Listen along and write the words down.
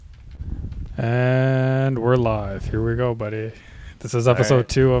And we're live. Here we go, buddy. This is episode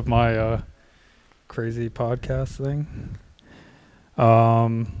 2 of my crazy podcast thing.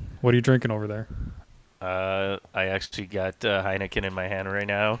 What are you drinking over there? I actually got Heineken in my hand right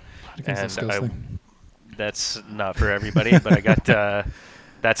now, and that's not for everybody. But I got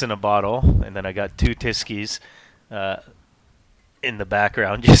that's in a bottle, and then I got 2 Tiskies in the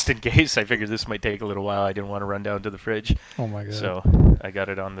background just in case. I figured this might take a little while. I didn't want to run down to the fridge. Oh my god! So I got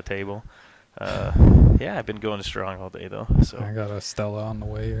it on the table. Yeah, I've been going strong all day though. So I got a Stella on the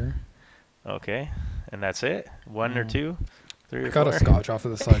way here. Okay, and that's it. 1 or 2, 3 or 4. I got a Scotch off to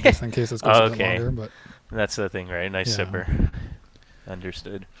the side just in case it's goes a bit longer. But that's the thing, right? Nice sipper.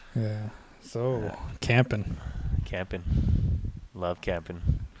 Understood. Yeah. So camping. Love camping.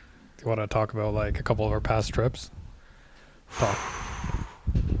 Do you want to talk about like a couple of our past trips?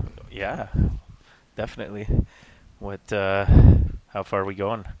 Yeah, definitely. What? How far are we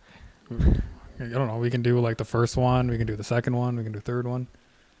going? I don't know. We can do like the first one. We can do the second one. We can do the third one.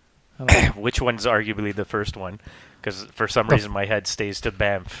 Which one's arguably the first one? Because for some reason my head stays to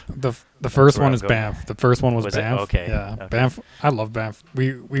Banff. The first one is Banff. The first one was Banff. Okay. Yeah, okay. Banff. I love Banff.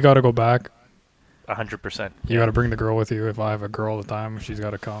 We got to go back. 100%. You got to bring the girl with you. If I have a girl at the time, she's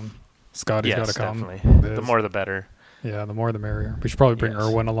got to come. Scotty's got to come. Definitely. The more the better. Yeah, the more the merrier. We should probably bring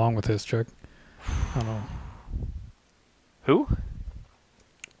Erwin along with his chick. I don't know. Who?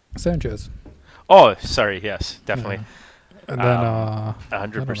 Sanchez. Oh, sorry. Yes, definitely. Yeah. And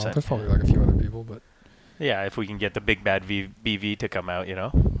then 100%. There's probably like a few other people, but yeah, if we can get the big bad BV to come out,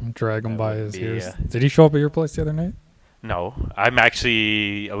 drag him by his ears. Did he show up at your place the other night? No, I'm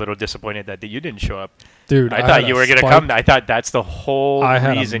actually a little disappointed that you didn't show up. Dude, I thought you were gonna come. I thought that's the whole reason. I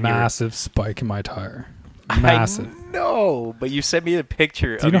had a massive spike in my tire. Massive. No, but you sent me a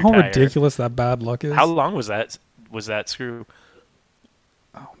picture. Do you know how ridiculous that bad luck is? How long was that? Was that screw?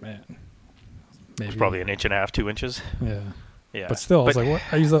 Oh man, maybe it's probably 1.5 inches, 2 inches. Yeah. But still, I was like, what?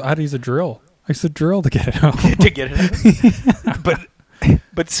 I had to use a drill. I used a drill to get it out. To get it out.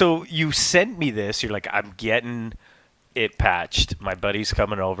 But so you sent me this. You're like, I'm getting it patched. My buddy's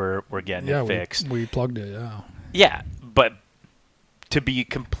coming over. We're getting it fixed. We plugged it. Yeah. Yeah, but to be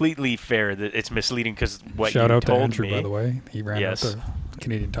completely fair, that it's misleading because what Shout you out told to Andrew, me, by the way. He ran out the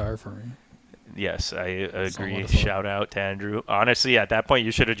Canadian Tire for me. Yes, I agree. Shout out to Andrew. Honestly, at that point,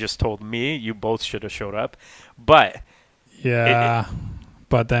 you should have just told me. You both should have showed up. But yeah,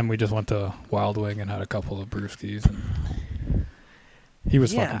 but then we just went to Wild Wing and had a couple of brewskis. And he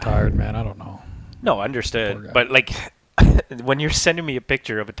was fucking tired, man. I don't know. No, understood. But like, when you're sending me a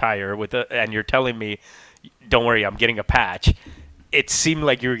picture of a tire and you're telling me, "Don't worry, I'm getting a patch," it seemed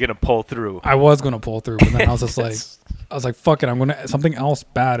like you were gonna pull through. I was gonna pull through, but then I was just like. I was like, fuck it, something else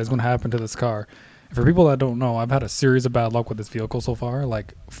bad is going to happen to this car. And for people that don't know, I've had a series of bad luck with this vehicle so far,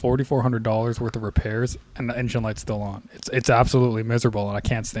 like $4,400 worth of repairs, and the engine light's still on. It's absolutely miserable, and I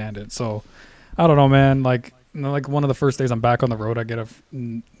can't stand it. So, I don't know, man. Like one of the first days I'm back on the road, I get a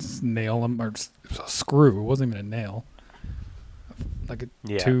nail, or a screw. It wasn't even a nail. Like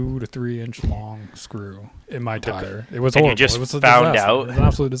a 2 to 3 inch long screw in my tire. It was horrible. You just it was found out. It was an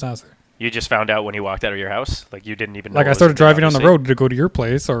absolute disaster. You just found out when you walked out of your house? Like, you didn't even know. Like, I started driving on the road to go to your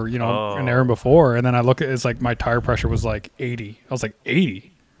place or, an errand before. And then I look at it's like my tire pressure was like 80. I was like, 80? I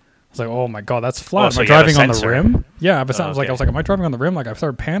was like, oh, my God, that's flat. Am I driving on the rim? Yeah. But I was like, am I driving on the rim? Like, I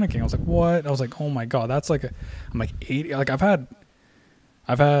started panicking. I was like, what? I was like, oh, my God, that's like I'm like 80. Like, I've had,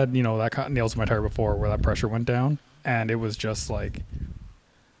 that nails in my tire before where that pressure went down. And it was just like...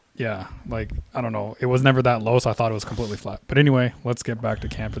 Yeah, like, I don't know. It was never that low, so I thought it was completely flat. But anyway, let's get back to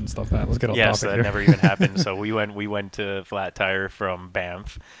camping and stuff. Let's get on topic that here. Never even happened. So we went to Flat Tire from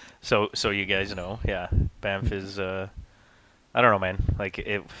Banff. So you guys know, Banff is, I don't know, man. Like,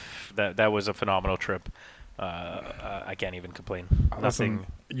 that was a phenomenal trip. I can't even complain. Listen,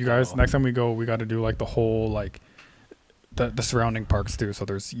 you guys, next time we go, we got to do, like, the whole, like, the surrounding parks, too. So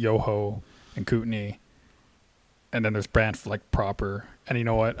there's Yoho and Kootenay. And then there's Banff, like, proper. And you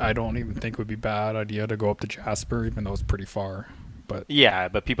know what? I don't even think it would be a bad idea to go up to Jasper, even though it's pretty far. But yeah,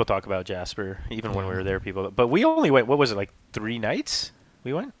 but people talk about Jasper, even when we were there. But we only went, what was it, like 3 nights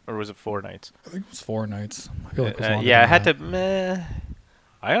we went? Or was it 4 nights? I think it was 4 nights. I feel like it was I had to...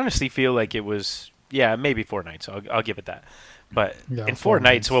 I honestly feel like it was... Yeah, maybe 4 nights. I'll give it that. But in 4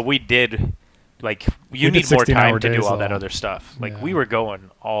 nights, what we did... Like, you need more time to do all that other stuff. Like, we were going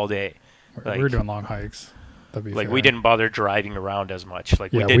all day. Like, we were doing long hikes. Like, we didn't bother driving around as much.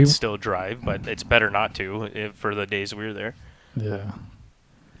 Like, we did still drive, but it's better not to for the days we were there. Yeah.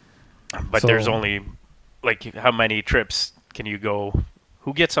 But there's only, like, how many trips can you go?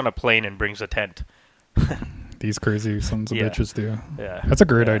 Who gets on a plane and brings a tent? these crazy sons of bitches do. Yeah. That's a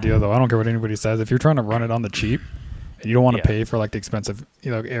great idea, though. I don't care what anybody says. If you're trying to run it on the cheap and you don't want to pay for like the expensive,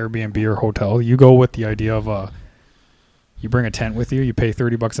 Airbnb or hotel, you go with the idea of you bring a tent with you, you pay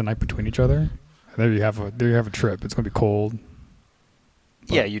 $30 a night between each other. And there you have a trip. It's gonna be cold.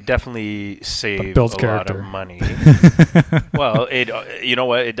 Yeah, you definitely save builds a character. lot of money. Well, you know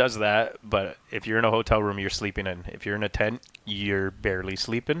what? It does that, but if you're in a hotel room, you're sleeping in. If you're in a tent, you're barely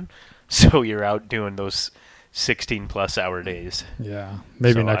sleeping. So you're out doing those 16-plus hour days. Yeah.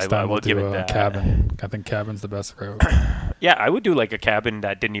 Maybe next time we'll do a cabin. I think cabin's the best route. Yeah, I would do like a cabin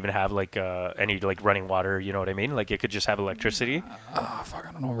that didn't even have like any like running water, you know what I mean? Like it could just have electricity. Fuck,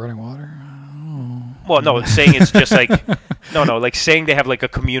 I don't know, running water? Well, no, saying it's just like like saying they have like a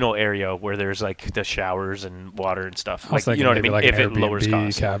communal area where there's like the showers and water and stuff. Like, you know what I mean? Like if an it lowers Airbnb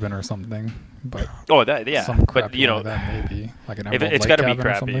cost. cabin or something. But some but that maybe like an it's got to be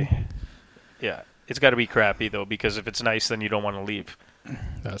crappy. Yeah, it's got to be crappy though, because if it's nice, then you don't want to leave.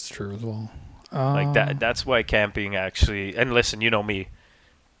 That's true as well. Like that. That's why camping actually. And listen, you know me.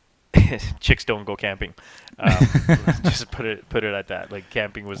 Chicks don't go camping. Just put it at that. Like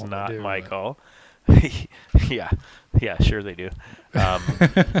camping was not my call. yeah, sure they do.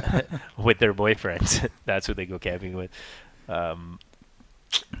 With their boyfriends, that's who they go camping with.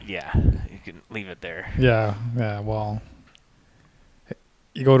 Yeah, you can leave it there. Yeah. Well,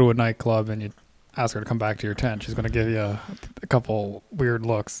 you go to a nightclub and you ask her to come back to your tent. She's going to give you a couple weird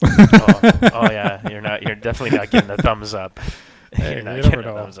looks. Yeah, you're definitely not getting the thumbs up. Hey, you never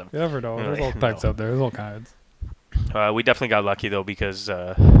know. You never know. There's all types out there. There's all kinds. We definitely got lucky though because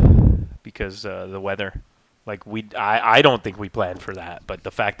the weather. Like I don't think we planned for that, but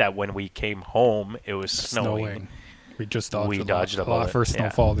the fact that when we came home it was snowing. We just dodged a lot. First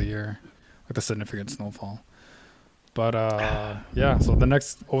snowfall of the year, like a significant snowfall. But so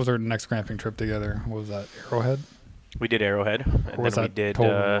what was our next camping trip together? What was that? Arrowhead? We did Arrowhead. Or was that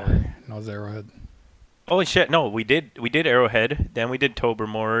Tobermory? No, it was Arrowhead. Holy shit! No, we did Arrowhead. Then we did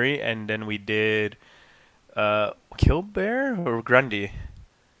Tobermory, and then we did Killbear or Grundy.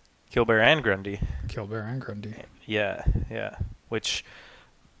 Killbear and Grundy. Yeah. Which,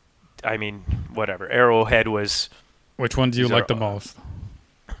 I mean, whatever. Arrowhead was. Which one do you like the most?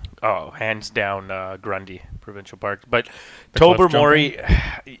 Oh, hands down, Grundy Provincial Park. But Tobermory,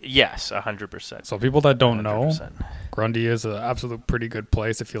 yes, 100%. So people that don't 100%. Know, Grundy is an absolute pretty good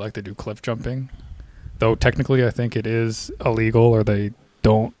place if you like to do cliff jumping. Though technically, I think it is illegal, or they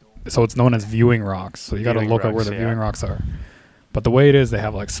don't. So it's known as viewing rocks. So you got to look at where the viewing rocks are. But the way it is, they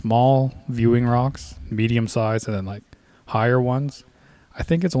have like small viewing rocks, medium size, and then like higher ones. I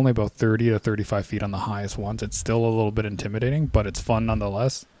think it's only about 30 to 35 feet on the highest ones. It's still a little bit intimidating, but it's fun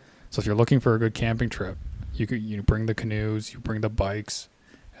nonetheless. So if you're looking for a good camping trip, you bring the canoes, you bring the bikes,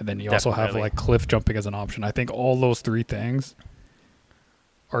 and then you also have like cliff jumping as an option. I think all those three things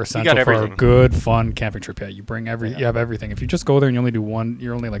are essential for a good, fun camping trip. Yeah, you have everything. If you just go there and you only do one,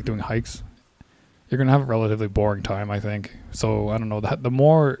 you're only like doing hikes, you're going to have a relatively boring time, I think. So, I don't know, the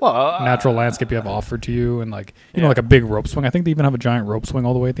more natural landscape you have offered to you, and like, you know, like a big rope swing. I think they even have a giant rope swing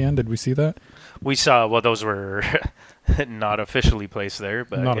all the way at the end. Did we see that? We saw, those were not officially placed there,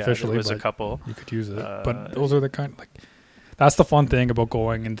 but not officially, there was a couple. You could use it. But those are the kind, like, that's the fun thing about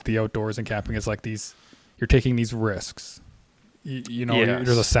going into the outdoors and camping is like you're taking these risks. You know,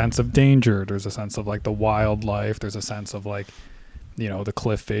 there's a sense of danger. There's a sense of like the wildlife. There's a sense of like, you know, the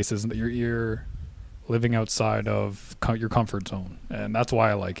cliff faces. You're living outside of your comfort zone, and that's why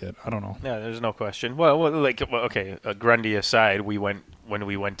I like it. I don't know. Yeah, there's no question. Okay, Grundy aside, when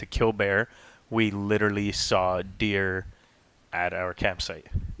we went to Killbear, we literally saw deer at our campsite.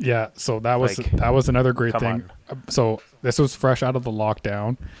 Yeah, so that was another great thing. So this was fresh out of the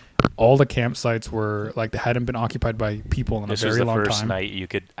lockdown. All the campsites were like they hadn't been occupied by people in a very long time. This was the first night you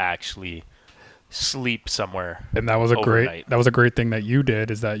could actually sleep somewhere, and that was a great thing that you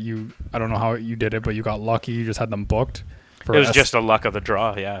did. Is that I don't know how you did it, but you got lucky. You just had them booked. It was just a luck of the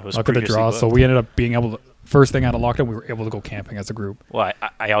draw. Yeah, it was luck of the draw. So we ended up being able to. First thing out of lockdown, we were able to go camping as a group. Well,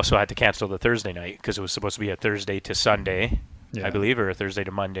 I also had to cancel the Thursday night because it was supposed to be a Thursday to Sunday, I believe, or a Thursday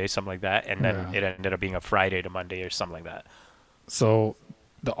to Monday, something like that, and then it ended up being a Friday to Monday or something like that. So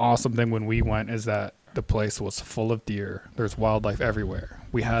the awesome thing when we went is that the place was full of deer. There's wildlife everywhere.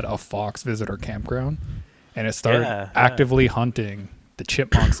 We had a fox visit our campground, and it started actively hunting the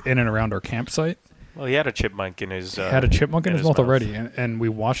chipmunks in and around our campsite. Well, he had a chipmunk in his mouth already, and we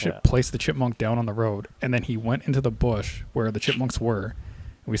watched it place the chipmunk down on the road, and then he went into the bush where the chipmunks were.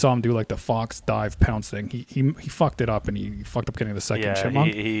 And we saw him do like the fox dive pounce thing. He fucked it up, and he fucked up getting the second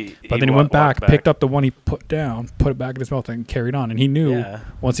chipmunk. But then he went back, picked up the one he put down, put it back in his mouth, and carried on. And he knew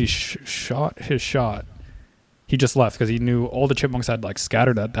once he shot his shot, he just left because he knew all the chipmunks had like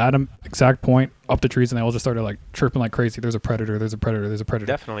scattered at that exact point up the trees, and they all just started like chirping like crazy. There's a predator. There's a predator. There's a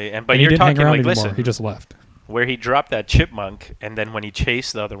predator. Definitely. But you're talking like, listen, he just left. Where he dropped that chipmunk, and then when he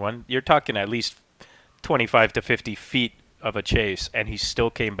chased the other one, you're talking at least 25 to 50 feet of a chase, and he still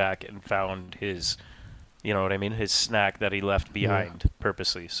came back and found his, you know what I mean, his snack that he left behind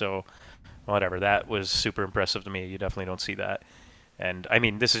purposely. So, whatever. That was super impressive to me. You definitely don't see that. And, I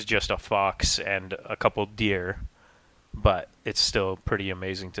mean, this is just a fox and a couple deer, but it's still pretty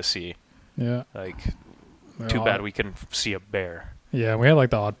amazing to see. Yeah. Like, too bad we couldn't see a bear. Yeah, we had, like,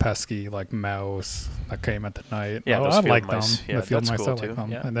 the odd pesky, like, mouse that came at the night. Yeah, those I field like mice. them. Yeah, the field that's mice, cool, I like too.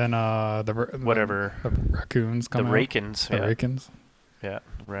 them. Yeah. And then the raccoons come out. The rakins. The rakins. Yeah,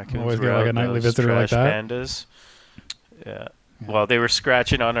 raccoons. Always get, like, a nightly visitor like that. Pandas. Yeah. Well, they were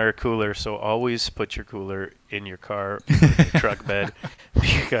scratching on our cooler, so always put your cooler in your car, truck bed,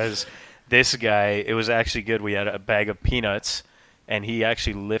 because this guy, it was actually good. We had a bag of peanuts, and he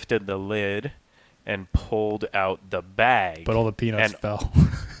actually lifted the lid and pulled out the bag. But all the peanuts fell.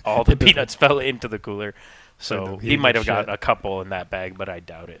 All the peanuts fell into the cooler. So he might have gotten a couple in that bag, but I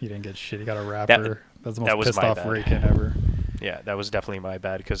doubt it. He didn't get shit. He got a wrapper. That's the most pissed off bad. raking ever. Yeah, that was definitely my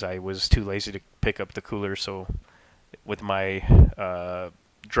bad because I was too lazy to pick up the cooler, so... With my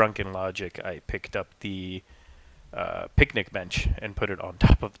drunken logic, I picked up the picnic bench and put it on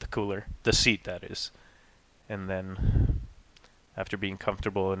top of the cooler, the seat that is. And then, after being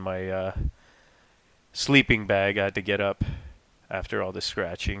comfortable in my sleeping bag, I had to get up after all the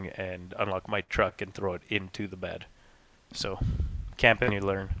scratching and unlock my truck and throw it into the bed. So, camping, you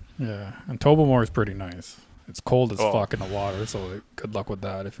learn. Yeah, and Tobermory is pretty nice. It's cold as fuck in the water, so good luck with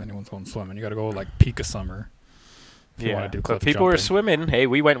that if anyone's going swimming. You got to go like peak of summer. Yeah, but people were swimming. Hey,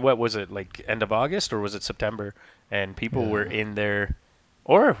 we went, what was it, like end of August or was it September? And people were in there,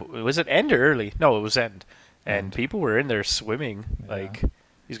 or was it end or early? No, it was end. And people were in there swimming. Yeah. Like,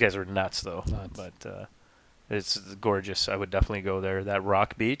 these guys are nuts, though. But it's gorgeous. I would definitely go there. That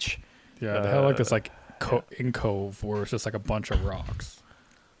rock beach. Yeah, they had like this like in cove where it's just like a bunch of rocks.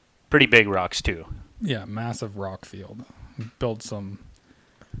 Pretty big rocks, too. Yeah, massive rock field. Built some...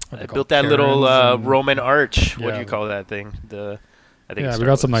 I built that little Roman arch. What do you call that thing? I think we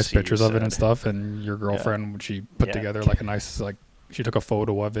got some nice pictures of it and stuff. And your girlfriend, she put together like a nice, like, she took a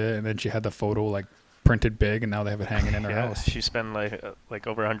photo of it, and then she had the photo like printed big, and now they have it hanging in their house. She spent like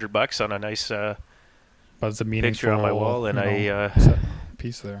over $100 on a nice but it's a meaningful picture on my wall, and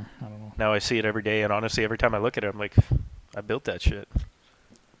piece there. I don't know. Now I see it every day, and honestly, every time I look at it, I'm like, I built that shit.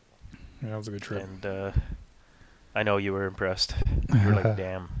 Yeah, that was a good trip. And I know you were impressed. You were like,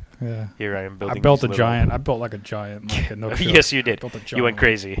 damn. Yeah. Here I am building. I built a giant. I built like a giant. Like, no yes, you did. You went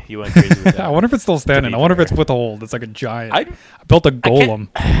crazy. You went crazy with that. I wonder if it's still standing. I wonder if it's with a hold. It's like a giant. I built a golem.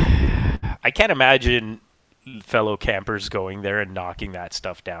 I can't imagine fellow campers going there and knocking that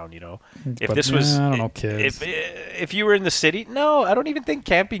stuff down, you know. If this was, I don't know, kids. If you were in the city, no, I don't even think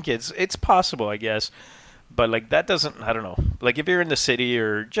camping kids. It's possible, I guess. But like that doesn't, I don't know. Like if you're in the city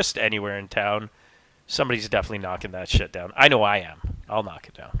or just anywhere in town, somebody's definitely knocking that shit down. I know I am. I'll knock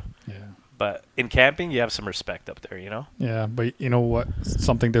it down. Yeah. But in camping, you have some respect up there, you know? Yeah, but you know what?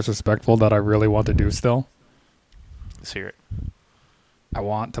 Something disrespectful that I really want to do still? Let's hear it. I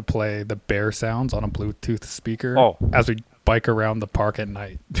want to play the bear sounds on a Bluetooth speaker as we bike around the park at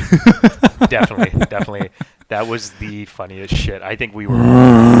night. Definitely. That was the funniest shit. I think we were...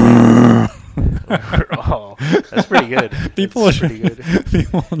 that's pretty good. People pretty good.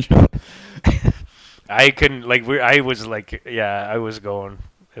 People I couldn't like. I was like, yeah, I was going.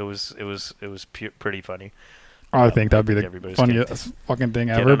 It was pretty funny. I think that'd be the funniest fucking thing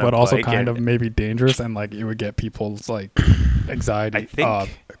ever, but also kind of maybe dangerous, and like it would get people's like anxiety. I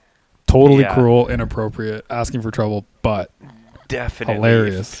think totally cruel, inappropriate, asking for trouble, but definitely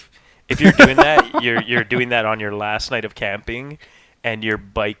hilarious. If you're doing that, you're doing that on your last night of camping, and you're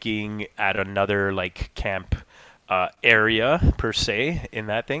biking at another like camp area per se in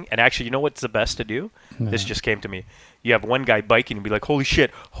that thing. And actually, you know what's the best to do? Yeah. This just came to me. You have one guy biking and be like, holy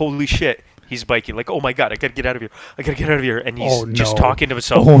shit. He's biking like, oh my God, I gotta get out of here. And he's just talking to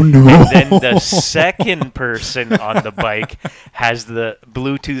himself. Oh no. And then the second person on the bike has the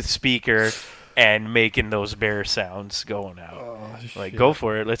Bluetooth speaker and making those bear sounds going out. Like, go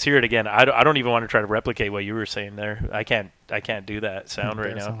for it. Let's hear it again. I don't even want to try to replicate what you were saying there. I can't do that sound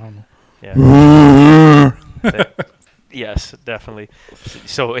right now. Yeah. Yes, definitely.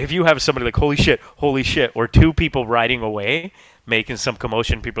 So if you have somebody like holy shit, or two people riding away making some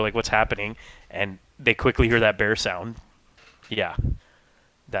commotion, people are like, what's happening? And they quickly hear that bear sound. Yeah,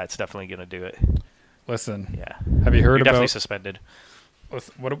 that's definitely gonna do it. Listen, yeah. Have you heard You're about? Definitely suspended.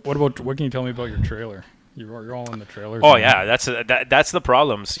 What can you tell me about your trailer? You're all in the trailers. Oh yeah, that's the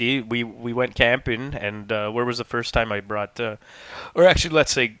problem. See, we went camping, and where was the first time I brought? Or actually,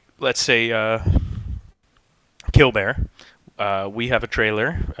 let's say Killbear. We have a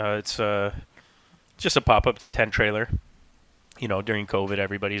trailer. It's just a pop-up tent trailer. You know, during COVID,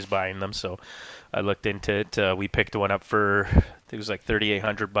 everybody's buying them, so I looked into it. We picked one up for, I think it was like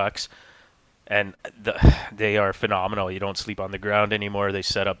 $3,800, and they are phenomenal. You don't sleep on the ground anymore. They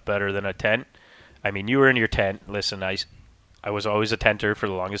set up better than a tent. I mean, you were in your tent. Listen, I was always a tenter for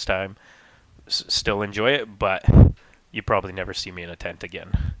the longest time. Still enjoy it, but you probably never see me in a tent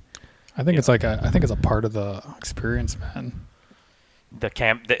again. I think it's a part of the experience, man. The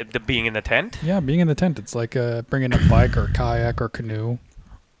camp, the being in the tent? Yeah, being in the tent. It's like bringing a bike or kayak or canoe.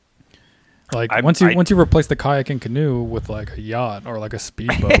 Like once you replace the kayak and canoe with like a yacht or like a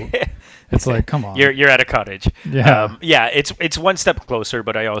speedboat, it's like, come on. You're at a cottage. Yeah. Yeah, it's one step closer,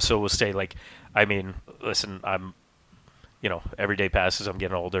 but I also will say, like, I mean, listen, I'm, you know, every day passes, I'm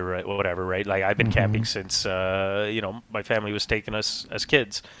getting older, right? Whatever, right? Like, I've been camping since, you know, my family was taking us as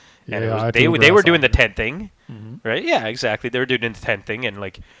kids. And they were doing the tent thing, right? Yeah, exactly. They were doing the tent thing, and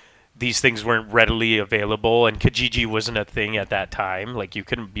like these things weren't readily available, and Kijiji wasn't a thing at that time. Like you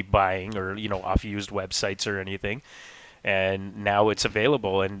couldn't be buying or off used websites or anything. And now it's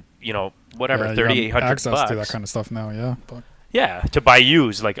available, and whatever, $3,800 access to that kind of stuff now. Yeah, but yeah, to buy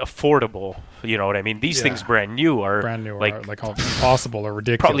used, like affordable. You know what I mean? These things brand new are like impossible or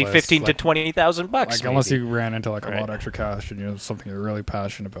ridiculous. Probably $15,000 to $20,000. Like unless you ran into like a lot of extra cash and something you're really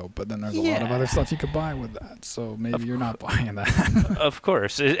passionate about. But then there's a lot of other stuff you could buy with that. So maybe you're not buying that. Of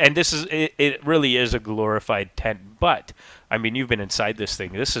course, and this is it. Really is a glorified tent. But I mean, you've been inside this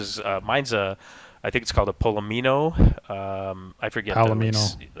thing. This is mine's a. I think it's called a Palomino. I forget.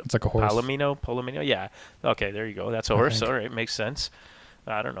 Palomino. It's like a horse. Palomino. Yeah. Okay, there you go. That's a horse. All right, makes sense.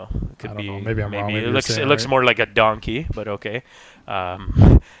 I don't know. It could be. Maybe I'm wrong. Maybe it looks more like a donkey, but okay.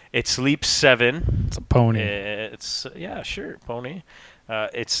 It sleeps 7. It's a pony. It's sure, pony.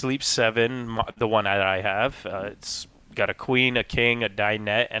 It sleeps 7. The one that I have. It's got a queen, a king, a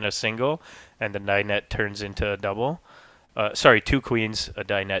dinette, and a single, and the dinette turns into a double. 2 queens, a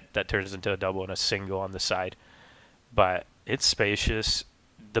dinette that turns into a double, and a single on the side. But it's spacious.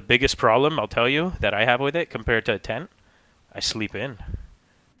 The biggest problem, I'll tell you, that I have with it compared to a tent, I sleep in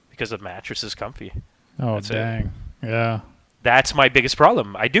because the mattress is comfy. Oh, that's dang. It. Yeah. That's my biggest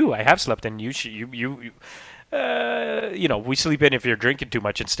problem. I have slept in. We sleep in if you're drinking too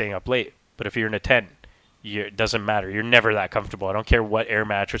much and staying up late. But if you're in a tent, it doesn't matter. You're never that comfortable. I don't care what air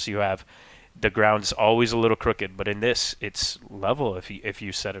mattress you have. The ground's always a little crooked, but in this, it's level if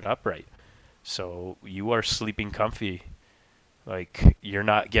you set it up right. So you are sleeping comfy. Like, you're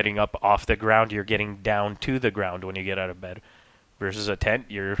not getting up off the ground, you're getting down to the ground when you get out of bed. Versus a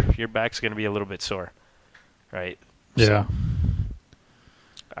tent, your back's going to be a little bit sore, right? Yeah.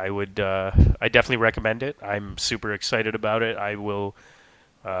 So I definitely recommend it. I'm super excited about it. I will,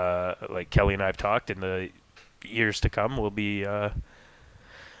 like Kelly and I have talked, in the years to come, we'll be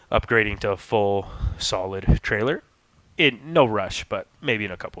upgrading to a full solid trailer. In no rush, but maybe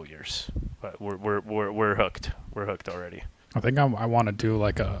in a couple years. But we're hooked. We're hooked already. I think I want to do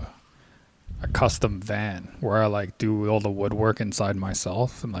like a custom van where I like do all the woodwork inside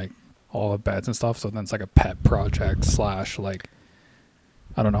myself and like all the beds and stuff. So then it's like a pet project / like,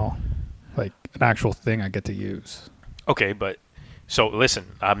 I don't know, like an actual thing I get to use. Okay, but so listen,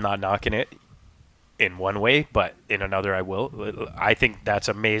 I'm not knocking it in one way, but in another I will. I think that's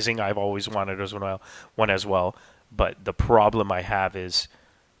amazing. I've always wanted one as well. But the problem I have is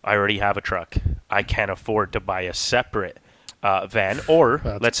I already have a truck. I can't afford to buy a separate van. Or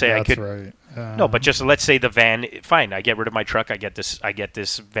let's say I could. Right. No, but just let's say the van. Fine, I get rid of my truck. I get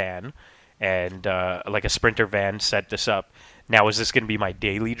this van, and like a Sprinter van. Set this up. Now, is this going to be my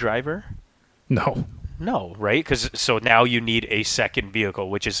daily driver? No. No, right? Because so now you need a second vehicle,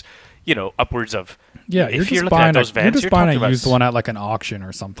 which is upwards of. Yeah, if you're looking at those vans, you're just buying a used one at like an auction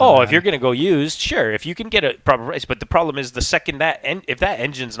or something. Oh, if you're going to go used, sure. If you can get a proper price, but the problem is the second if that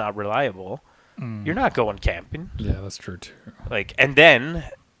engine's not reliable, you're not going camping. Yeah, that's true too. Like, and then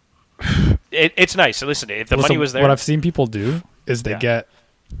it's nice. So listen, if the money was there, what I've seen people do is they get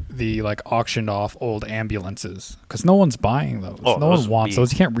the like auctioned off old ambulances because no one's buying those. No one wants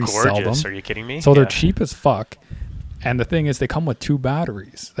those. You can't resell them. Are you kidding me? So they're cheap as fuck. And the thing is, they come with 2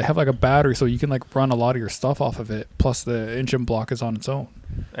 batteries. They have like a battery, so you can like run a lot of your stuff off of it. Plus, the engine block is on its own.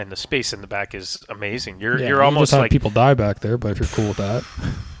 And the space in the back is amazing. You're almost just have like people die back there. But if you're cool with that,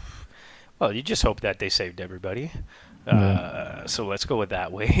 well, you just hope that they saved everybody. So let's go with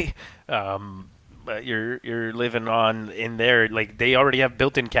that way. But you're living on in there. Like, they already have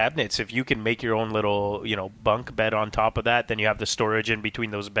built-in cabinets. If you can make your own little, bunk bed on top of that, then you have the storage in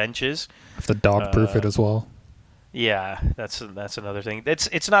between those benches. Have to dog-proof it as well. Yeah, that's another thing.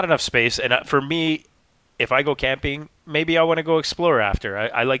 It's not enough space, and for me, if I go camping, maybe I want to go explore after.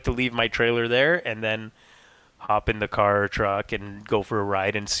 I like to leave my trailer there and then hop in the car or truck and go for a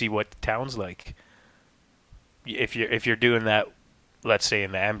ride and see what the town's like. If you're doing that, let's say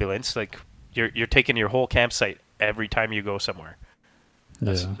in the ambulance, like you're taking your whole campsite every time you go somewhere.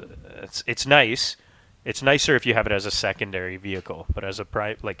 It's nice. It's nicer if you have it as a secondary vehicle, but as a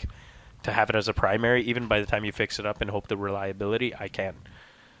to have it as a primary, even by the time you fix it up and hope the reliability, I can't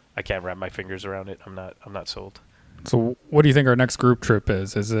wrap my fingers around it. I'm not sold. So what do you think our next group trip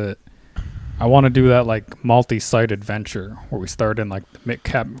is? Is it, I want to do that like multi-site adventure where we start in like the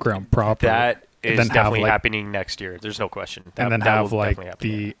campground proper. That is definitely happening next year. There's no question. And then have like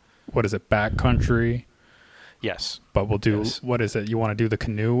what is it, backcountry? Yes. But we'll do, what is it? You want to do the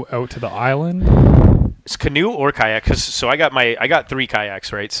canoe out to the island? It's canoe or kayak. So I got 3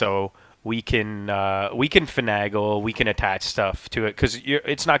 kayaks, right? So we can finagle, we can attach stuff to it, because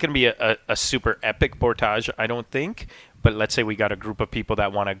it's not going to be a super epic portage, I don't think. But let's say we got a group of people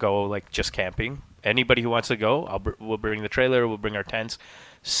that want to go like just camping. Anybody who wants to go, we'll bring the trailer, we'll bring our tents,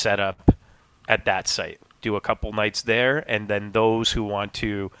 set up at that site, do a couple nights there, and then those who want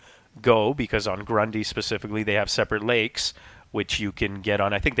to go, because on Grundy specifically they have separate lakes which you can get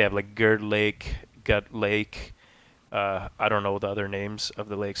on. I think they have like Gerd Lake, Gut Lake. I don't know the other names of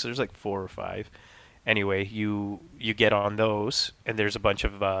the lakes. There's like 4 or 5. Anyway, you get on those, and there's a bunch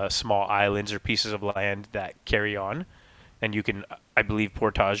of small islands or pieces of land that carry on, and you can, I believe,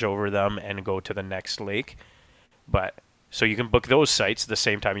 portage over them and go to the next lake. But so you can book those sites the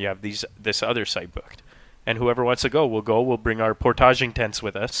same time you have this other site booked, and whoever wants to go will go. We'll bring our portaging tents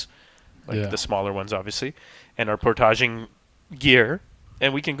with us, the smaller ones, obviously, and our portaging gear,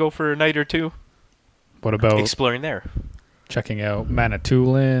 and we can go for a night or two. What about exploring there? Checking out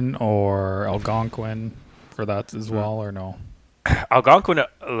Manitoulin or Algonquin for that as well, or no? Algonquin,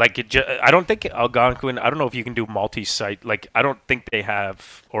 I don't think Algonquin. I don't know if you can do multi-site. Like, I don't think they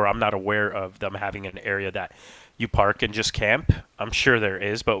have, or I'm not aware of them having an area that you park and just camp. I'm sure there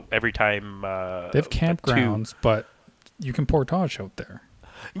is, but every time they have campgrounds, but you can portage out there.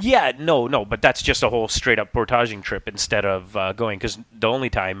 Yeah, no, but that's just a whole straight-up portaging trip instead of going, because the only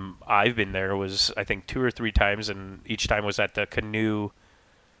time I've been there was, I think, 2 or 3 times, and each time was at the canoe.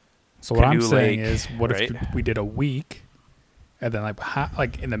 So what I'm saying is, what if we did a week, and then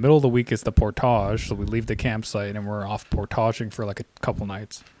like in the middle of the week is the portage, so we leave the campsite and we're off portaging for like a couple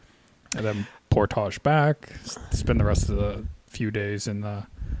nights, and then portage back, spend the rest of the few days in the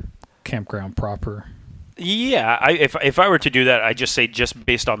campground proper. Yeah, if I were to do that, I'd just say, just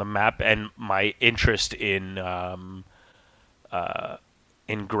based on the map and my interest in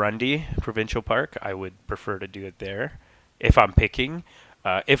Grundy Provincial Park, I would prefer to do it there. If I'm picking,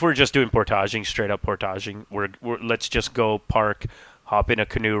 if we're just doing portaging, straight up portaging, let's just go park, hop in a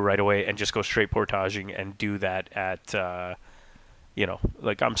canoe right away, and just go straight portaging and do that at,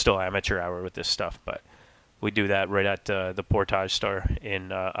 like, I'm still amateur hour with this stuff, but we do that right at the Portage Star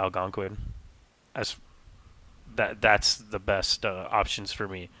in Algonquin. That's the best options for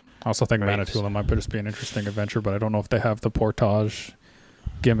me. I also think Manitoulin might just be an interesting adventure, but I don't know if they have the portage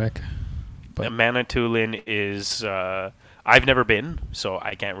gimmick. But Manitoulin is I've never been, so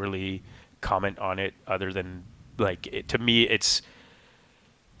I can't really comment on it other than, like, to me it's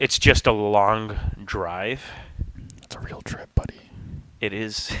just a long drive. It's a real trip, buddy. It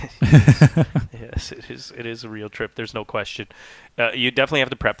is. Yes, it is a real trip. There's no question. You definitely have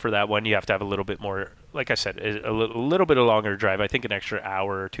to prep for that one. You have to have a little bit more, like I said, a little bit of longer drive. I think an extra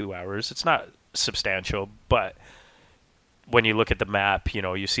hour or 2 hours. It's not substantial, but when you look at the map,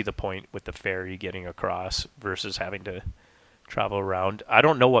 you see the point with the ferry getting across versus having to travel around. I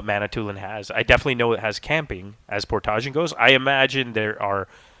don't know what Manitoulin has. I definitely know it has camping as portaging goes. I imagine there are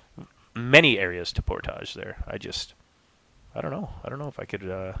many areas to portage there. I don't know. I don't know if I could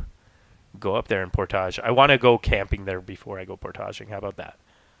go up there and portage. I want to go camping there before I go portaging. How about that?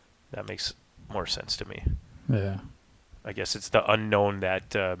 That makes more sense to me. Yeah. I guess it's the unknown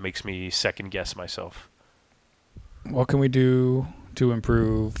that makes me second guess myself. What can we do to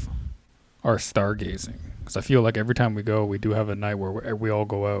improve our stargazing? Because I feel like every time we go, we do have a night where we all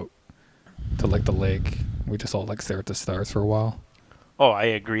go out to like the lake. We just all like stare at the stars for a while. Oh, I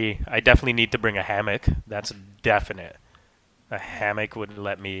agree. I definitely need to bring a hammock. That's definite. A hammock would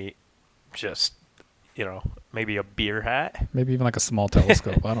let me just, maybe a beer hat. Maybe even like a small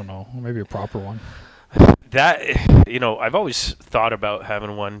telescope. I don't know. Maybe a proper one. that, I've always thought about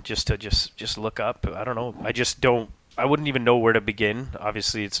having one just to just look up. I don't know. I wouldn't even know where to begin.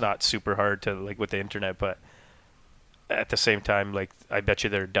 Obviously, it's not super hard to, like, with the internet, but at the same time, like, I bet you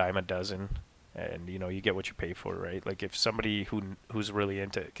they're a dime a dozen, and, you get what you pay for, right? Like, if somebody who's really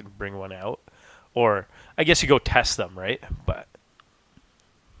into it can bring one out, or I guess you go test them, right? But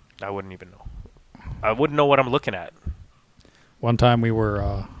I wouldn't even know. I wouldn't know what I'm looking at. One time we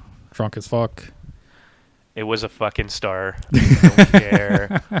were drunk as fuck. It was a fucking star. I don't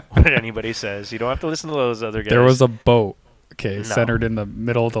care what anybody says. You don't have to listen to those other guys. There was a boat, centered in the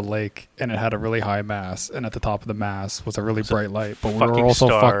middle of the lake, and it had a really high mast, and at the top of the mast was a really bright light. But we were also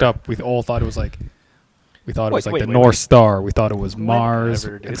fucked up. We all thought it was like the North Star. We thought it was Mars,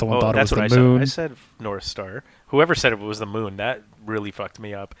 and someone thought it was the moon. I said North Star. Whoever said it was the moon, that really fucked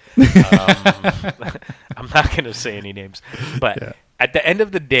me up. I'm not going to say any names. But at the end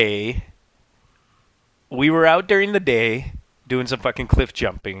of the day, we were out during the day doing some fucking cliff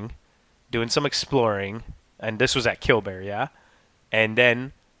jumping, doing some exploring, and this was at Kilbear, yeah? And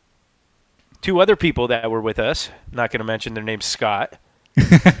then 2 other people that were with us, not going to mention their name, Scott,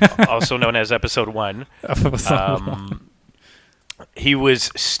 also known as Episode 1. He was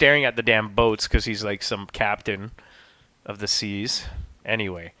staring at the damn boats because he's like some captain of the seas.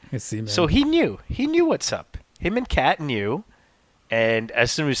 Anyway, so he knew what's up. Him and Kat knew. And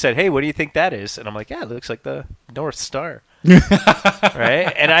as soon as we said, hey, what do you think that is? And I'm like, yeah, it looks like the North Star.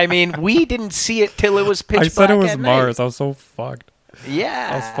 Right? And I mean, we didn't see it till it was pitch black. I said it was Mars. I was so fucked.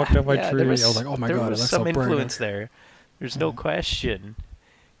 Yeah. I was fucked up by tree. I was like, oh my God, there was some influence there. There's no question.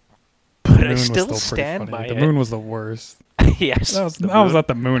 But I still stand by it. The moon was the worst. Yes. That was not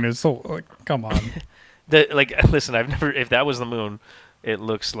the moon. It's so, like, come on. Listen, if that was the moon, it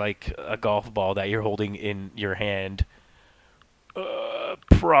looks like a golf ball that you're holding in your hand.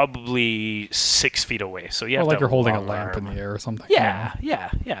 Probably 6 feet away. So you have like you're holding a lamp in the air or something. Yeah,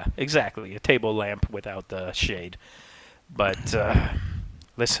 exactly. A table lamp without the shade. But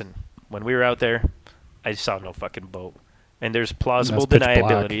listen, when we were out there, I saw no fucking boat. And there's plausible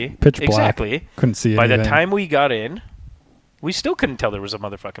deniability. Pitch black. Exactly. Couldn't see anything. By the time we got in, we still couldn't tell there was a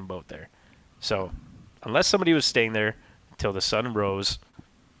motherfucking boat there. So, unless somebody was staying there until the sun rose,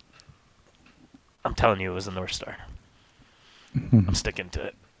 I'm telling you it was the North Star. I'm sticking to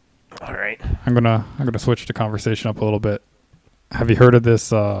it. All right. I'm gonna switch the conversation up a little bit. Have you heard of this?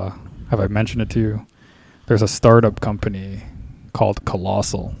 Have I mentioned it to you? There's a startup company called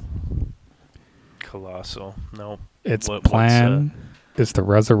Colossal. Colossal? No. Its plan is to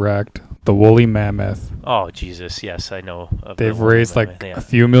resurrect the woolly mammoth. Oh Jesus! Yes, I know. They've raised like a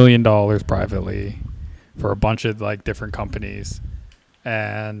few $1 million privately for a bunch of like different companies,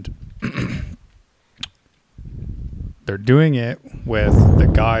 and they're doing it with the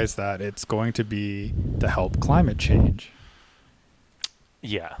guise that it's going to be to help climate change.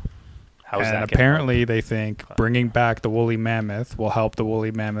 Yeah. How's that? And apparently they think bringing back the woolly mammoth will help the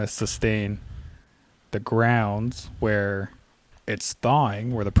woolly mammoth sustain the grounds where it's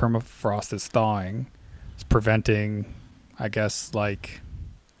thawing, where the permafrost is thawing. It's preventing, I guess, like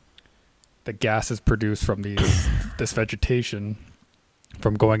the gases produced from this vegetation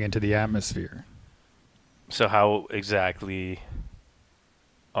from going into the atmosphere. So how exactly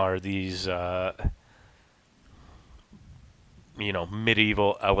are these,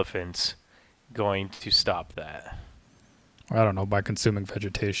 medieval elephants going to stop that? I don't know, by consuming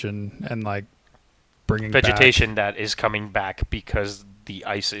vegetation and like bringing vegetation that is coming back because the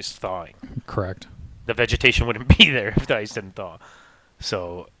ice is thawing. Correct. The vegetation wouldn't be there if the ice didn't thaw.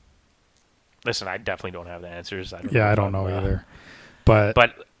 So, listen, I definitely don't have the answers. I don't know either. But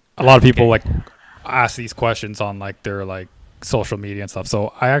a lot of people like ask these questions on like their like social media and stuff.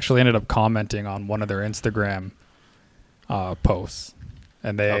 So I actually ended up commenting on one of their Instagram posts,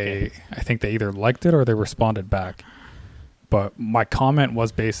 and I think they either liked it or they responded back. But my comment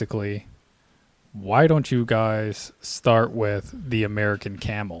was basically, why don't you guys start with the American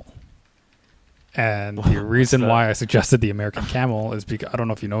camel? And the reason why I suggested the American camel is because, I don't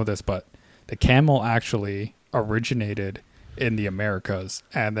know if you know this, but the camel actually originated in the Americas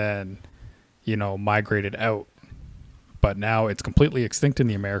and then, migrated out. But now it's completely extinct in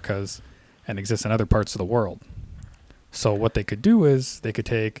the Americas and exists in other parts of the world. So what they could do is they could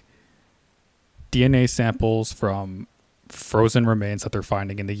take DNA samples from frozen remains that they're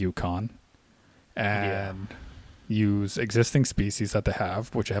finding in the Yukon and use existing species that they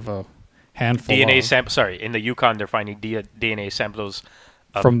have, which have a handful in the Yukon they're finding DNA samples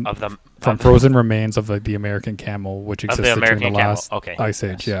from frozen remains of the American camel, which existed during the last ice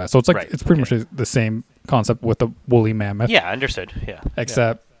age. Yeah, so it's like it's pretty much the same concept with the woolly mammoth. Yeah, understood. Yeah,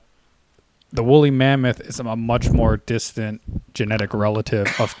 except the woolly mammoth is a much more distant genetic relative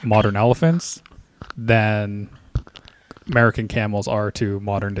of modern elephants than American camels are to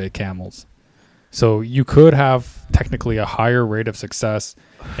modern day camels. So you could have technically a higher rate of success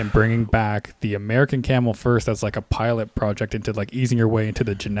in bringing back the American camel first as like a pilot project into like easing your way into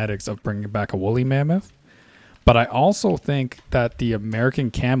the genetics of bringing back a woolly mammoth. But I also think that the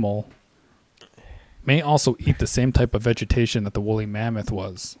American camel may also eat the same type of vegetation that the woolly mammoth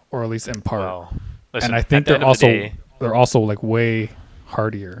was, or at least in part. Well, listen, and I think they're also like way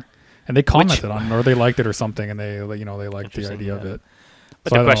hardier. And they commented on it, or they liked it or something, and they liked the idea of it.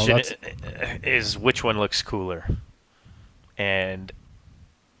 But the question is, which one looks cooler? And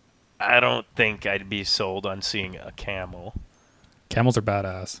I don't think I'd be sold on seeing a camel. Camels are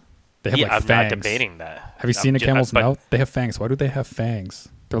badass. They have like I'm fangs. not debating that. Have you seen a camel's mouth? They have fangs. Why do they have fangs?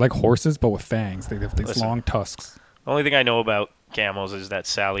 They're like horses, but with fangs. They have these long tusks. The only thing I know about camels is that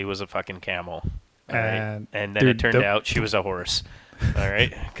Sally was a fucking camel. And then it turned out she was a horse. All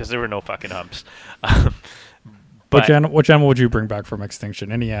right? Because there were no fucking humps. Which animal would you bring back from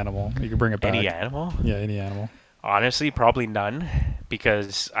extinction? Any animal. You could bring it back. Any animal? Yeah, any animal. Honestly, probably none.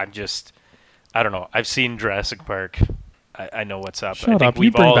 Because I don't know. I've seen Jurassic Park. I know what's up. Shut up.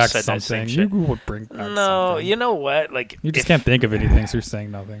 We've bring all back said something. that same shit. You would bring back something. No, you know what? Like you just can't think of anything, so you're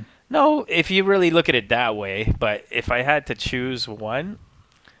saying nothing. No, if you really look at it that way. But if I had to choose one,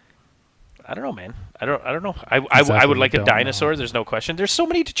 I don't know, man. I don't know. I would like a dinosaur. There's no question. There's so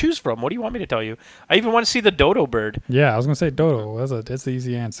many to choose from. What do you want me to tell you? I even want to see the dodo bird. Yeah, I was gonna say dodo. That's the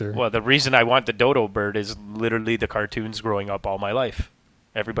easy answer. Well, the reason I want the dodo bird is literally the cartoons growing up all my life.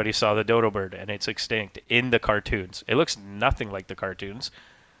 Everybody saw the dodo bird, and it's extinct in the cartoons. It looks nothing like the cartoons,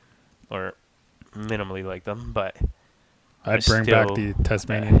 or minimally like them, but I'd bring back the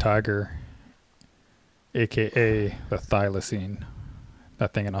Tasmanian tiger, a.k.a. the thylacine,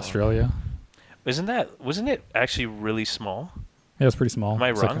 that thing in Australia. Wasn't it actually really small? Yeah, it was pretty small. Am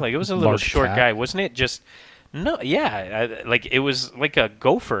I wrong? Like it was a little short guy. Wasn't it just... No, yeah. Like it was like a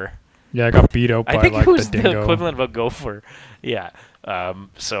gopher. Yeah, I got beat out by I think like it was the dingo. The equivalent of a gopher. Yeah.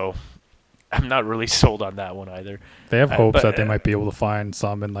 So I'm not really sold on that one either. They have hopes that they might be able to find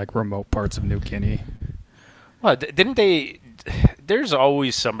some in like remote parts of New Guinea. Well, didn't they... There's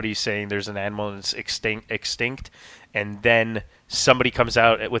always somebody saying there's an animal that's extinct, and then somebody comes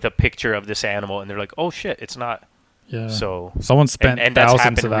out with a picture of this animal, and they're like, "Oh shit, it's not." Yeah. So someone spent and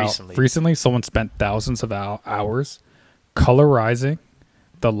thousands of recently. Recently, someone spent thousands of hours colorizing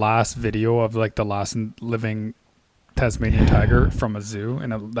the last video of like the last living Tasmanian tiger from a zoo,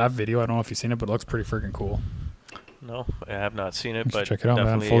 and that video, I don't know if you've seen it, but it looks pretty freaking cool. No, I have not seen it, but check it out,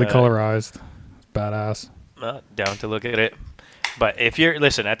 man. Fully colorized, badass. Down to look at it. But if you're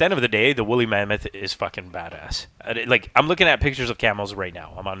listen, at the end of the day, the woolly mammoth is fucking badass. Like I'm looking at pictures of camels right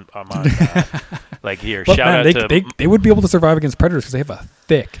now. I'm on like here. But shout man, out to they would be able to survive against predators because they have a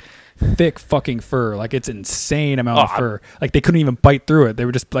thick fucking fur. Like it's insane amount of fur. Like they couldn't even bite through it. They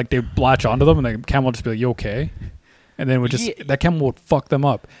would just like they latch onto them, and the camel would just be like, "You okay?" And then that camel would fuck them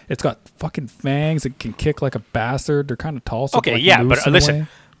up. It's got fucking fangs. It can kick like a bastard. They're kind of tall. So okay, yeah, but listen,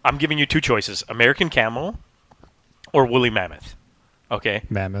 I'm giving you two choices: American camel or woolly mammoth. Okay.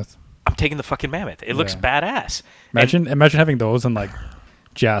 Mammoth. I'm taking the fucking mammoth. It looks badass. Imagine having those in like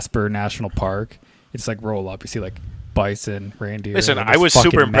Jasper National Park. You just like roll up. You see like bison, reindeer. Listen, I was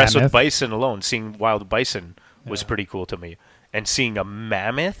super impressed with bison alone. Seeing wild bison was pretty cool to me. And seeing a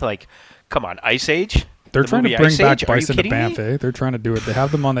mammoth, like, come on, Ice Age? They're trying to bring back bison to Banff. They're trying to do it. They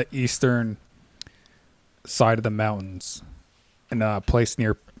have them on the eastern side of the mountains in a place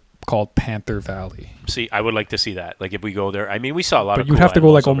called Panther Valley. See, I would like to see that. Like if we go there, I mean, we saw a lot of. But you'd have to go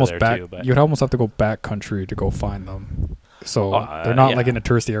like almost back. Too, you'd almost have to go back country to go find them. So they're not like in the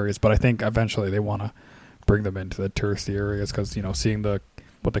touristy areas. But I think eventually they want to bring them into the touristy areas because seeing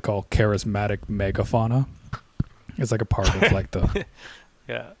what they call charismatic megafauna is like a part of like the.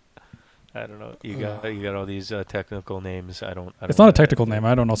 Yeah, I don't know. You got all these technical names. I don't. It's not a technical name.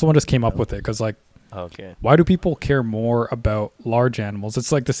 I don't know. Someone just came up with it because like. Okay. Why do people care more about large animals?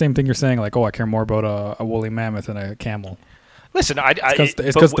 It's like the same thing you're saying, like, oh, I care more about a woolly mammoth than a camel. Listen, it's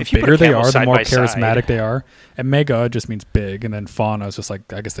because the bigger they are, the more charismatic they are. And mega just means big, and then fauna is just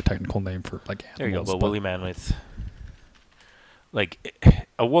like, I guess, the technical name for like animals. There you go, but woolly mammoth. Like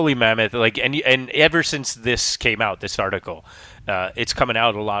a woolly mammoth, like and ever since this came out, this article, it's coming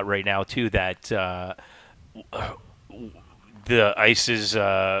out a lot right now too. That the ice is.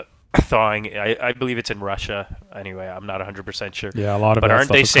 Thawing. I believe it's in Russia. Anyway, I'm not 100% sure. Yeah, a lot of. But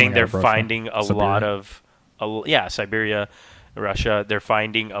aren't they saying they're finding a lot of? Siberia, Russia. They're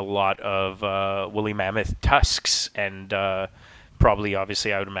finding a lot of woolly mammoth tusks and probably,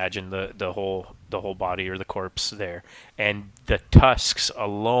 obviously, I would imagine the whole body or the corpse there, and the tusks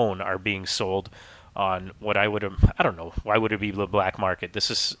alone are being sold on what I don't know, why would it be the black market? This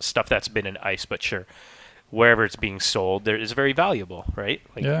is stuff that's been in ice, but sure, wherever it's being sold, there is very valuable, right?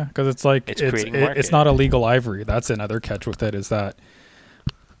 Like, yeah, because it's like it's not illegal ivory. That's another catch with it, is that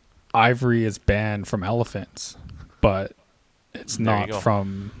ivory is banned from elephants, but it's not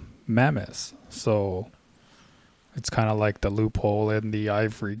from mammoths. So it's kind of like the loophole in the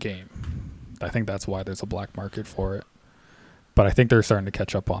ivory game. I think that's why there's a black market for it. But I think they're starting to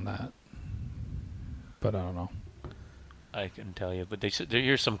catch up on that. But I don't know. I can tell you. But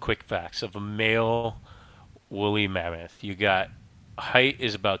here's some quick facts of a male woolly mammoth. You got height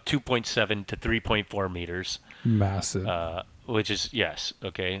is about 2.7 to 3.4 meters. Massive. Which is, yes,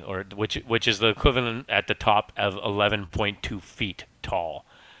 okay, or which is the equivalent at the top of 11.2 feet tall,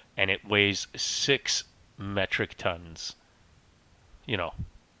 and it weighs 6 metric tons. You know,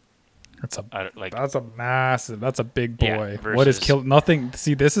 that's a massive. That's a big boy. Yeah, what is kill? Nothing.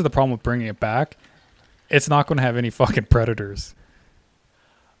 See, this is the problem with bringing it back. It's not going to have any fucking predators.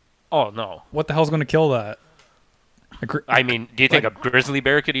 Oh no! What the hell's going to kill that? I mean, do you think a grizzly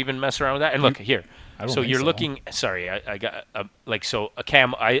bear could even mess around with that? And look here. So you're looking. Sorry, I got a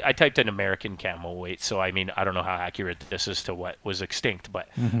cam. I typed in American camel weight. So I mean, I don't know how accurate this is to what was extinct, but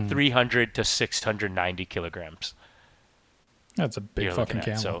 300 to 690 kilograms. That's a big fucking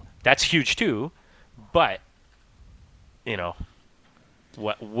camel. So that's huge too, but you know,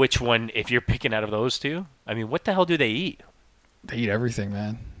 which one? If you're picking out of those two, I mean, what the hell do they eat? They eat everything,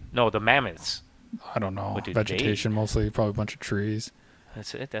 man. No, the mammoths. I don't know. Vegetation mostly, probably a bunch of trees.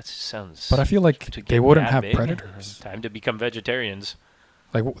 That's it. That sounds. But I feel like they wouldn't have predators. Time to become vegetarians.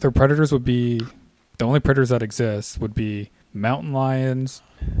 Like their predators would be, the only predators that exist would be mountain lions.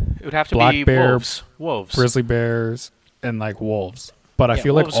 It would have to black be bear, wolves, grizzly bears, and like wolves. But I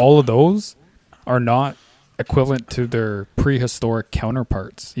feel like all of those are not equivalent to their prehistoric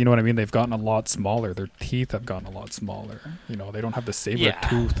counterparts. You know what I mean? They've gotten a lot smaller. Their teeth have gotten a lot smaller. You know, they don't have the saber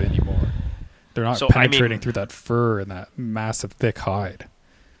tooth anymore. They're not penetrating through that fur and that massive thick hide.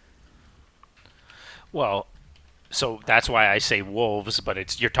 Well, so that's why I say wolves,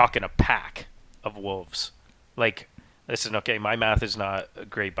 but you're talking a pack of wolves. Like, listen, okay, my math is not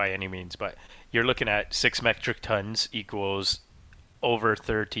great by any means, but you're looking at 6 metric tons equals over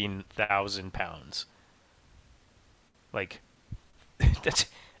 13,000 pounds. Like, that's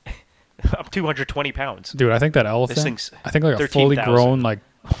I'm 220 pounds. Dude, I think that elephant, I think like a fully grown like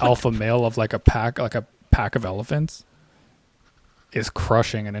alpha male of like a pack of elephants is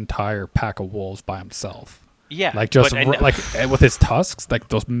crushing an entire pack of wolves by himself. Yeah, like just like with his tusks, like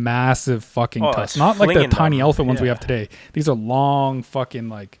those massive fucking tusks, not like the tiny elephant ones we have today. These are long fucking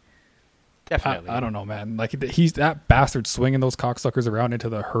like. Definitely. I don't know, man. Like he's that bastard swinging those cocksuckers around into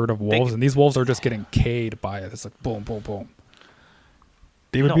the herd of wolves, and these wolves are just getting K'd by it. It's like boom, boom, boom.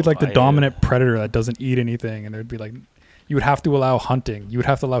 They would be like the dominant predator that doesn't eat anything, and there'd be like, you would have to allow hunting. You would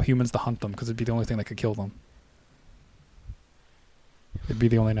have to allow humans to hunt them because it'd be the only thing that could kill them. It'd be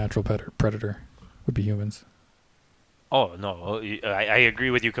the only natural predator. Would be humans. Oh no, I agree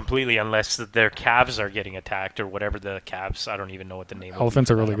with you completely. Unless their calves are getting attacked or whatever the calves. I don't even know what the name. Elephants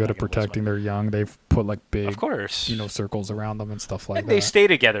are really good at protecting their young. They've put like big, of course, circles around them and stuff like that. They stay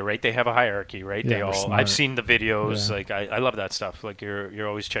together, right? They have a hierarchy, right? Yeah, they all. I've seen the videos. Yeah. Like I love that stuff. Like you're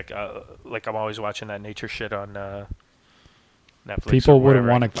always like I'm always watching that nature shit on Netflix. People wouldn't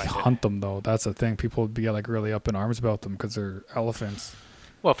want to hunt them though. That's the thing. People would be like really up in arms about them because they're elephants.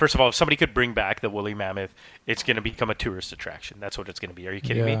 Well, first of all, if somebody could bring back the woolly mammoth, it's going to become a tourist attraction. That's what it's going to be. Are you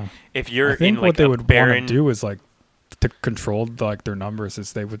kidding me? If you're in like what they would want to do is like to control like their numbers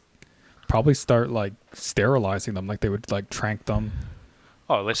is they would probably start like sterilizing them, like they would like trank them.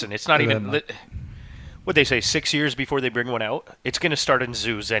 Oh, listen, it's not even. What they say, 6 years before they bring one out, it's going to start in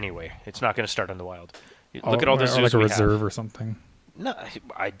zoos anyway. It's not going to start in the wild. Look at all the zoos like a reserve or something. No,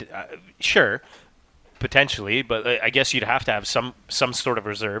 sure. Potentially, but I guess you'd have to have some sort of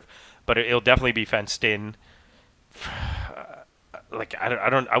reserve, but it'll definitely be fenced in. Like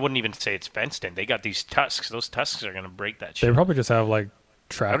I wouldn't even say it's fenced in. They got these tusks. Those tusks are gonna break that shit. They probably just have like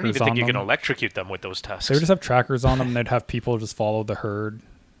trackers. I don't even think you can electrocute them with those tusks. They would just have trackers on them, and they'd have people just follow the herd.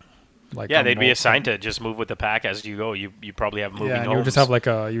 Like they'd be assigned to just move with the pack as you go. You probably have moving. Yeah, and you just have like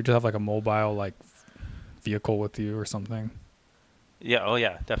a mobile like vehicle with you or something. Yeah, oh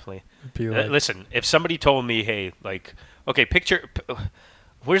yeah, definitely. Listen, if somebody told me, hey, like, okay,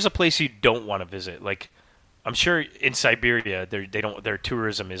 where's a place you don't want to visit? Like, I'm sure in Siberia, their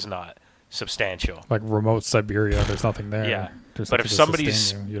tourism is not substantial. Like remote Siberia, there's nothing there. Yeah, but if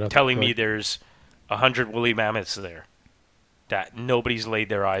somebody's telling me there's 100 woolly mammoths there, that nobody's laid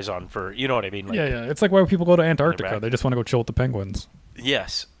their eyes on for, you know what I mean? Like, yeah. It's like why people go to Antarctica. They just want to go chill with the penguins.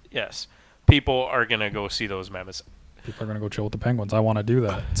 Yes. People are going to go see those mammoths. People are going to go chill with the penguins. I want to do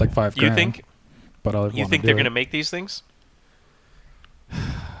that. It's like $5,000. You think they're going to make these things?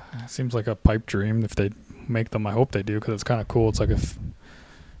 It seems like a pipe dream. If they make them, I hope they do, because it's kind of cool. It's like a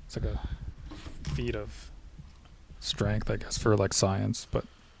feat of strength, I guess, for like science. But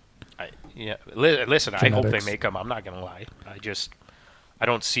listen, genetics. I hope they make them. I'm not gonna lie. I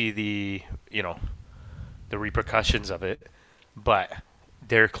don't see the repercussions of it. But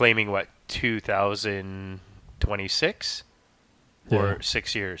they're claiming 2026 or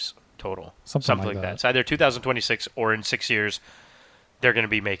 6 years total, something like that. It's either 2026 or in 6 years they're going to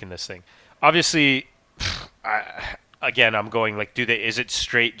be making this thing. Obviously, I'm going like, is it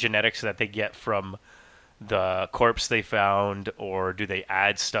straight genetics that they get from the corpse they found, or do they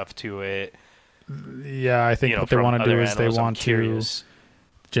add stuff to it? Yeah, I think what they want to do is they want to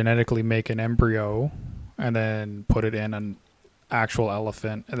genetically make an embryo and then put it in an actual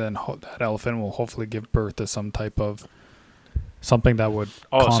elephant, and then that elephant will hopefully give birth to some type of something that would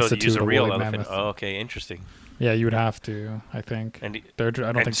constitute use a real woolly elephant. mammoth. Oh, okay, interesting. Yeah, you would have to, I think. I don't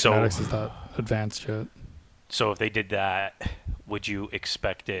think genetics is that advanced yet. So if they did that, would you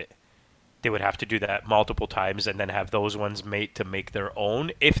expect they would have to do that multiple times and then have those ones mate to make their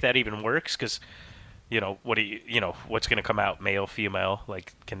own, if that even works? Because, what's going to come out, male, female?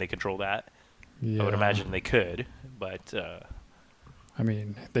 Like, can they control that? Yeah. I would imagine they could, but... I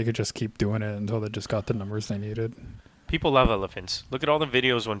mean, they could just keep doing it until they just got the numbers they needed. People love elephants. Look at all the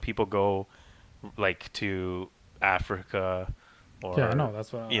videos when people go, like, to Africa, or I know,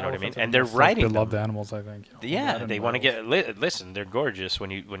 that's what you know what I mean. And they're riding. They love the animals, I think. They want to get. Listen, they're gorgeous when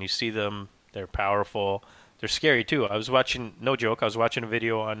you see them. They're powerful. They're scary too. I was watching, no joke. I was watching a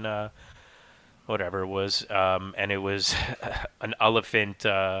video on whatever it was, and it was an elephant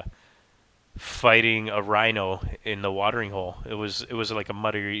fighting a rhino in the watering hole. It was like a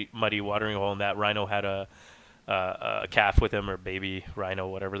muddy watering hole, and that rhino had a calf with him, or baby rhino,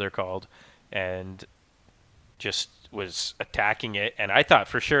 whatever they're called, and just was attacking it. And I thought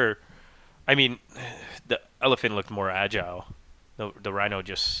for sure, I mean, the elephant looked more agile. The rhino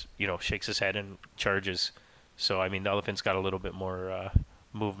just, shakes his head and charges. So, I mean, the elephant's got a little bit more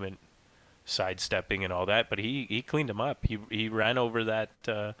movement, sidestepping and all that, but he cleaned him up. He ran over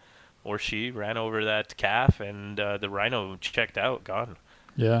that, or she ran over that calf, and the rhino checked out, gone.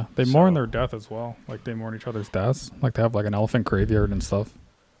 Yeah, they mourn their death as well. Like, they mourn each other's deaths. Like, they have, like, an elephant graveyard and stuff.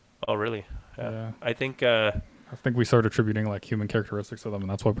 Oh, really? Yeah. I think we start attributing, like, human characteristics to them, and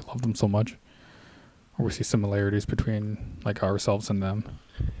that's why we love them so much. Or we see similarities between, like, ourselves and them.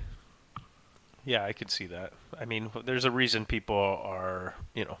 Yeah, I could see that. I mean, there's a reason people are,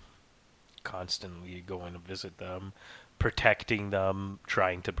 constantly going to visit them, protecting them,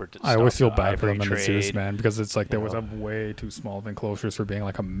 trying to protect. I always feel bad for them in the zoos, man, because it's like there was a way too small of enclosures for being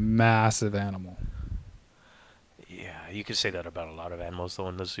like a massive animal. Yeah, you could say that about a lot of animals, though,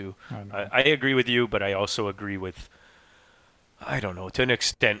 in the zoo. I agree with you, but I also agree with, I don't know, to an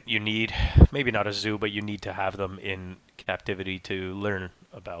extent you need, maybe not a zoo, but you need to have them in captivity to learn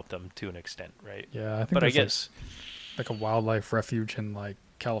about them to an extent, right? Yeah, I think I guess like a wildlife refuge in like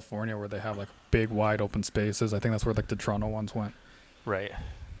California where they have like big wide open spaces. I think that's where like the Toronto ones went. Right.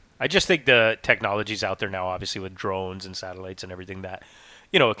 I just think the technology's out there now, obviously with drones and satellites and everything, that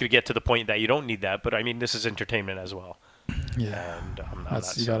it could get to the point that you don't need that. But I mean, this is entertainment as well. Yeah, and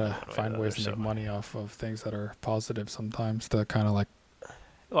you gotta find ways to make money off of things that are positive sometimes to kind of like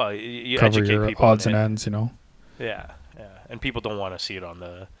you cover educate your people odds and ends, Yeah, and people don't want to see it on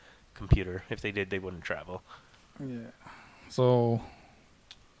the computer. If they did, they wouldn't travel. Yeah. So,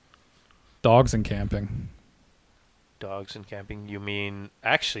 dogs and camping. Dogs and camping. You mean,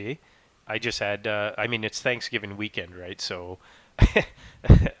 actually, I just had, it's Thanksgiving weekend, right? So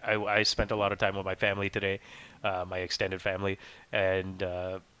I spent a lot of time with my family today, my extended family, and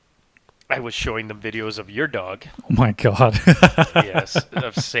I was showing them videos of your dog. Oh, my God. Yes,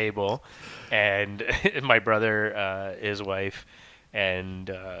 of Sable, and my brother, his wife, and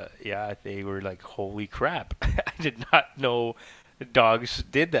they were like, holy crap. I did not know dogs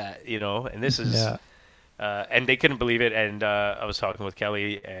did that, and this is... Yeah. And they couldn't believe it, and I was talking with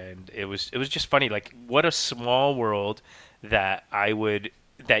Kelly, and it was just funny. Like, what a small world that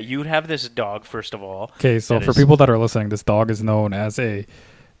you'd have this dog, first of all. Okay, so for people that are listening, this dog is known as a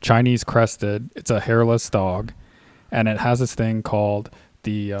Chinese crested. It's a hairless dog, and it has this thing called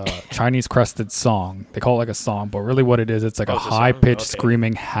the Chinese crested song. They call it like a song, but really what it is, it's like a high-pitched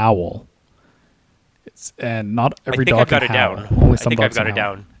screaming howl. And not every dog can howl. Only some dogs can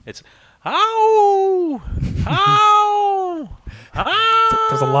howl. It's... Ow! Ow!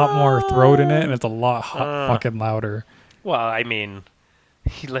 There's a lot more throat in it, and it's a lot fucking louder. Well, I mean,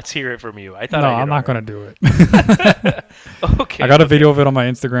 let's hear it from you. I thought no, I'm not going to do it. Okay. I got a video of it on my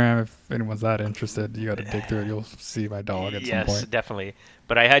Instagram. If anyone's that interested, you got to dig through it. You'll see my dog at some point. Yes, definitely.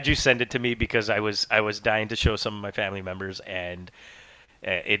 But I had you send it to me because I was dying to show some of my family members, and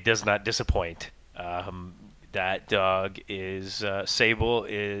it does not disappoint. That dog is Sable.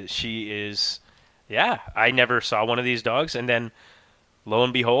 She is, yeah. I never saw one of these dogs, and then lo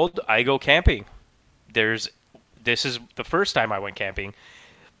and behold, I go camping. This is the first time I went camping.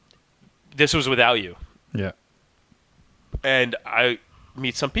 This was without you. Yeah. And I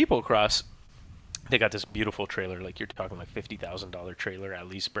meet some people across. They got this beautiful trailer, like you're talking like $50,000 trailer, at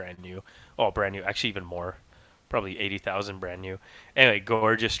least brand new. Oh, brand new. Actually, even more. Probably 80,000 brand new. Anyway,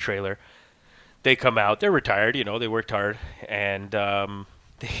 gorgeous trailer. They come out. They're retired. They worked hard, and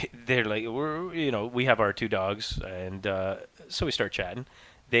they're like, we have our 2 dogs, and so we start chatting.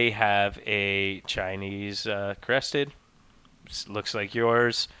 They have a Chinese crested, looks like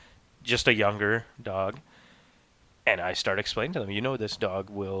yours, just a younger dog. And I start explaining to them, this dog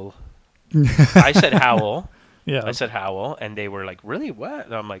will. I said howl. Yeah. I said howl, and they were like, "Really? What?"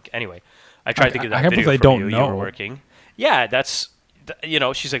 And I'm like, anyway, I tried to get that I can't video believe for they don't you. know. You were working. Yeah, that's.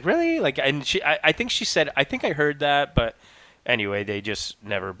 She's like, "Really?" Like, and I think she said, "I think I heard that," but. Anyway, they just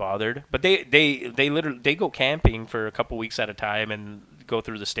never bothered. But they literally go camping for a couple weeks at a time and go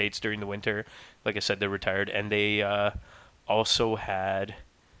through the States during the winter. Like I said, they're retired. And they also had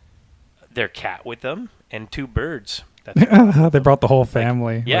their cat with them and 2 birds. They brought the whole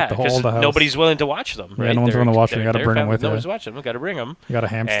family. Yeah, because nobody's willing to watch them. Right? Yeah, no one's willing to watch them. You got to bring them with you. Nobody's watching them. You got to bring them. You got a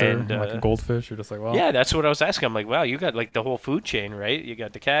hamster, and like a goldfish. You're just like, well. Yeah, that's what I was asking. I'm like, wow, you got like the whole food chain, right? You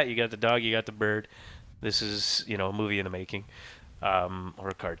got the cat, you got the dog, you got the bird. This is, a movie in the making, or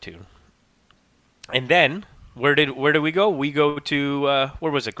a cartoon. And then where did we go? We go to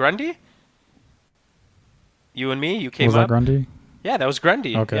where was it? Grundy? You and me. You came up. Was that Grundy? Yeah, that was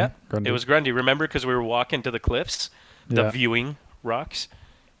Grundy. Okay, yeah. Grundy. It was Grundy. Remember, because we were walking to the cliffs, the viewing rocks,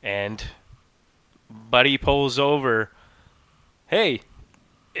 and Buddy pulls over. Hey,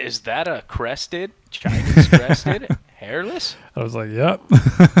 is that a crested Chinese crested? Hairless? I was like, yep.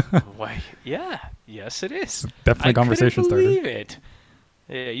 Why? Yeah. Yes, it is. Definitely conversation started. I couldn't believe it.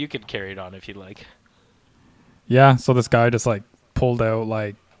 Yeah, you can carry it on if you like. Yeah, so this guy just like pulled out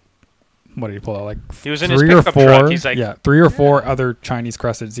like, what did he pull out? Like he was in his pickup truck. He's like, 3 or 4 other Chinese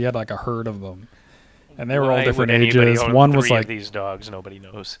cresteds. He had like a herd of them. And they were all different ages. One was like these dogs, nobody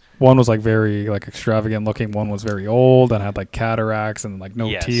knows. One was like very like extravagant looking. One was very old and had like cataracts and like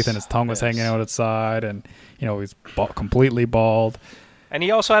no teeth, and his tongue was hanging out its side, and he's completely bald. And he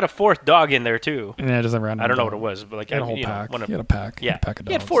also had a 4th dog in there too. Yeah, just a random. I don't know what it was, but like he had a whole pack. He had a pack. Yeah, a pack of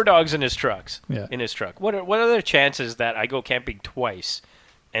dogs. He had 4 dogs in his trucks. Yeah. In his truck. What are the chances that I go camping twice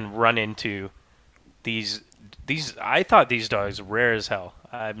and run into these? I thought these dogs were rare as hell.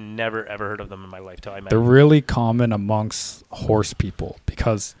 I've never ever heard of them in my life till I met them. They're really common amongst horse people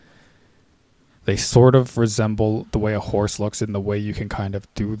because they sort of resemble the way a horse looks in the way you can kind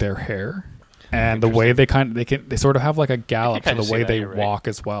of do their hair, and the way they sort of have like a gallop to the way they walk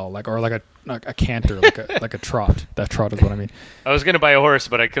as well, like a canter, like a trot. That trot is what I mean. I was gonna buy a horse,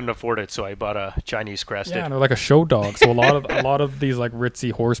 but I couldn't afford it, so I bought a Chinese crested. Yeah, and they're like a show dog. So a lot of these like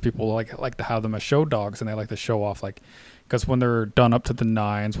ritzy horse people like to have them as show dogs, and they like to show off because when they're done up to the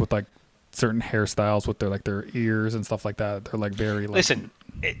nines with like certain hairstyles with their ears and stuff like that, they're like very like. Listen,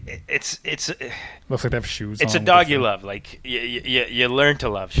 it's looks like they have shoes. It's on a dog you love, like you learn to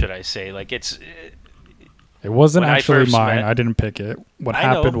love, should I say? Like it's. It wasn't actually mine. I didn't pick it. What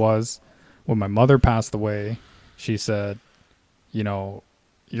happened was, when my mother passed away, she said, you're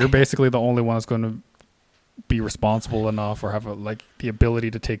basically the only one that's going to be responsible enough or have the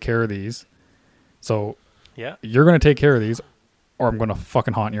ability to take care of these. So. Yeah. You're going to take care of these, or I'm going to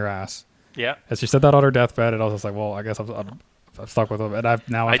fucking haunt your ass. Yeah. As she said that on her deathbed, and I was just like, well, I guess I'm stuck with them. And I've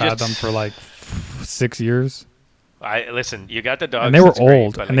had them for like 6 years. Listen, you got the dogs. And they were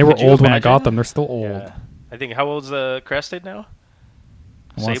old. And they were old when I got them. They're still old. Yeah. I think, how old's the crested now?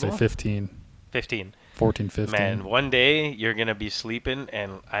 I want to say 15. 15. 14, 15. Man, one day you're going to be sleeping,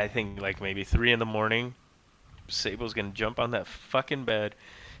 and I think like maybe 3 a.m, Sable's going to jump on that fucking bed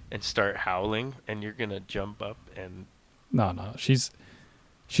and start howling, and you're gonna jump up and. No, she's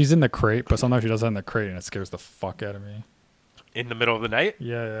in the crate, but sometimes she does that in the crate, and it scares the fuck out of me. In the middle of the night?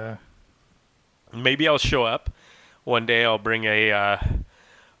 Yeah. Maybe I'll show up one day. I'll bring a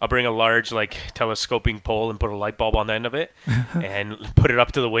large like telescoping pole and put a light bulb on the end of it, and put it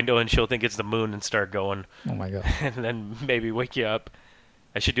up to the window, and she'll think it's the moon and start going. Oh my god! And then maybe wake you up.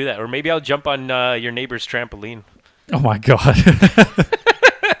 I should do that, or maybe I'll jump on your neighbor's trampoline. Oh my god.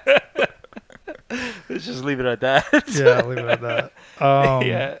 Let's just leave it at that. Yeah, leave it at that.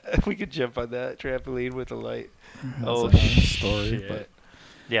 Yeah, we could jump on that trampoline with a light. Oh, shit. But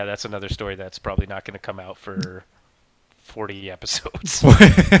yeah, that's another story that's probably not going to come out for 40 episodes.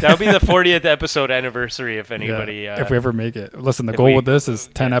 That'll be the 40th episode anniversary if anybody... if we ever make it. Listen, the goal with this is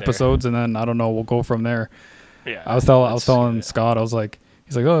 10 episodes, and then, I don't know, we'll go from there. Yeah. I was telling Scott, I was like,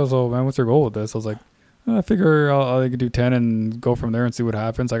 he's like, oh, so, man, what's your goal with this? I was like, I figure I could do 10 and go from there and see what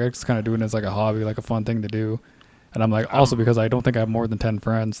happens. Like, I just kind of doing it as like a hobby, like a fun thing to do. And I'm like, also because I don't think I have more than 10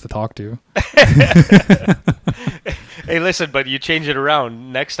 friends to talk to. Hey, listen, but you change it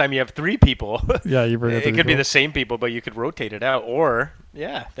around. Next time you have 3 people. Yeah, you bring it could be the same people, but you could rotate it out. Or,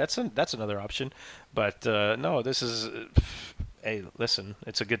 yeah, that's another option. But, no, this is... hey, listen,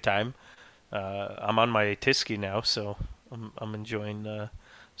 it's a good time. I'm on my Tyskie now, so I'm enjoying...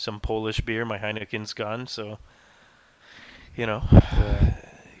 some Polish beer. My Heineken's gone, so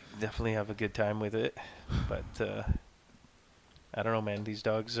definitely have a good time with it. But I don't know, man. These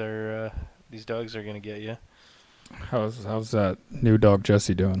dogs are gonna get you. How's that new dog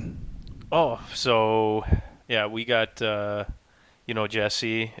Jesse doing? Oh, so yeah, we got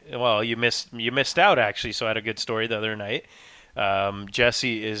Jesse. Well, you missed out actually. So I had a good story the other night.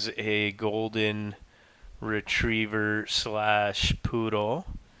 Jesse is a golden retriever / poodle.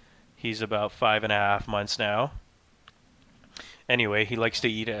 He's about 5.5 months now. Anyway, he likes to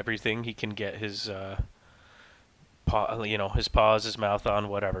eat everything. He can get his his paws, his mouth on,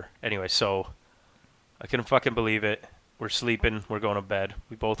 whatever. Anyway, so I couldn't fucking believe it. We're sleeping. We're going to bed.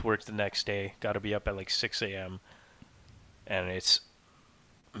 We both worked the next day. Got to be up at like 6 a.m. And it's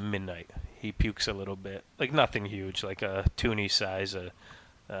midnight. He pukes a little bit. Like nothing huge, like a toonie size, or,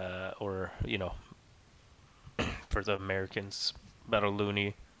 for the Americans, about a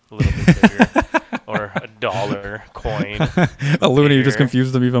loony. A little bit bigger, or a dollar coin. A loony, you just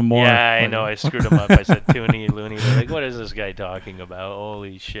confused them even more. Yeah, I know. I screwed them up. I said toonie, loony. They're like, what is this guy talking about?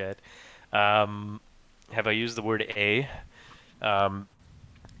 Holy shit. Have I used the word A?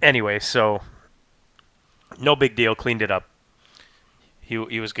 Anyway, so no big deal. Cleaned it up.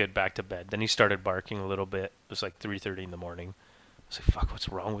 He was good. Back to bed. Then he started barking a little bit. It was like 3:30 in the morning. I was like, fuck, what's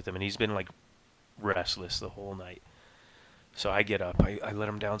wrong with him? And he's been like restless the whole night. So I get up. I let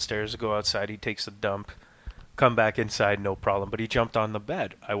him downstairs, go outside. He takes a dump, come back inside, no problem. But he jumped on the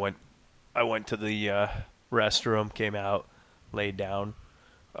bed. I went to the restroom, came out, laid down.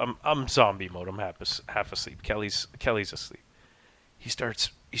 I'm zombie mode. I'm half asleep. Kelly's asleep. He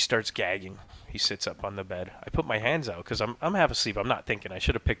starts gagging. He sits up on the bed. I put my hands out because I'm half asleep. I'm not thinking. I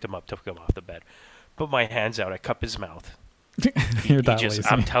should have picked him up, took him off the bed. Put my hands out. I cup his mouth. You're that lazy.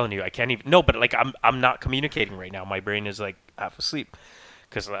 I'm telling you, I can't even. No, but like I'm not communicating right now. My brain is like half asleep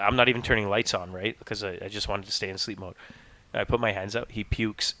because I'm not even turning lights on, right? Because I just wanted to stay in sleep mode. I put my hands out. He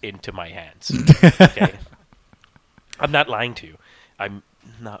pukes into my hands. Okay, I'm not lying to you. I'm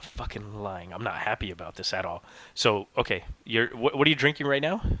not fucking lying. I'm not happy about this at all. So okay, what are you drinking right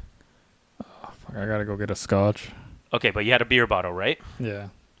now? Oh, fuck, I gotta go get a scotch. Okay, but you had a beer bottle, right? Yeah.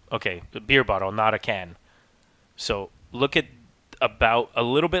 Okay, a beer bottle, not a can. So look at about a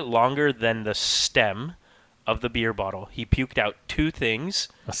little bit longer than the stem of the beer bottle. He puked out 2 things.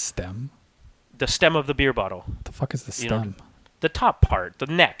 A stem? The stem of the beer bottle. What the fuck is the stem? The top part, the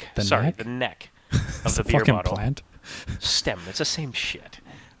neck. The neck of the beer bottle. Plant? Stem, it's the same shit.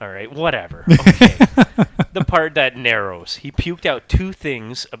 All right, whatever. Okay. The part that narrows. He puked out 2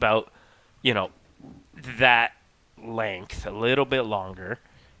 things about, that length, a little bit longer,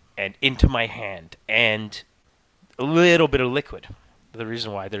 and into my hand, and a little bit of liquid. The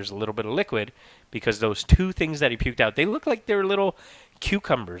reason why there's a little bit of liquid, because those 2 things that he puked out, they look like they're little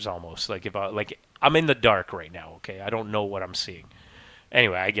cucumbers almost. Like I'm in the dark right now, okay? I don't know what I'm seeing.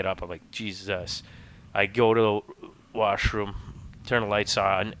 Anyway, I get up, I'm like, Jesus. I go to the washroom, turn the lights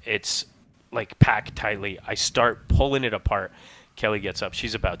on, it's like packed tightly. I start pulling it apart. Kelly gets up,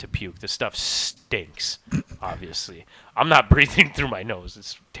 she's about to puke. The stuff stinks, obviously. I'm not breathing through my nose,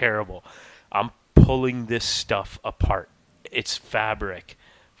 it's terrible. I'm pulling this stuff apart. It's fabric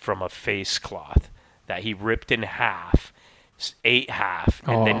from a face cloth that he ripped in half, ate half,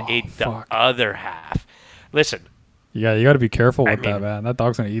 and then ate the other half. Listen. Yeah, you got to be careful with that, man. That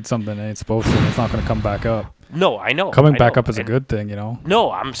dog's going to eat something it ain't supposed to, and it's not going to come back up. No, I know. Coming back up is a good thing,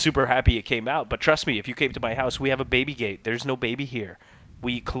 No, I'm super happy it came out. But trust me, if you came to my house, we have a baby gate. There's no baby here.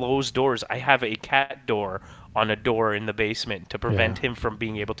 We close doors. I have a cat door on a door in the basement to prevent him from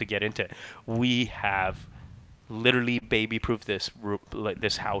being able to get into it. We have literally baby-proofed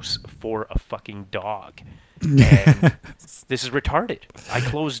this house for a fucking dog. And this is retarded. I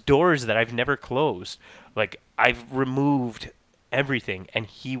close doors that I've never closed. Like, I've removed everything, and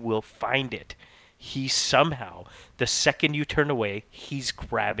he will find it. He somehow, the second you turn away, he's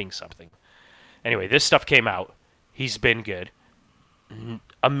grabbing something. Anyway, this stuff came out. He's been good.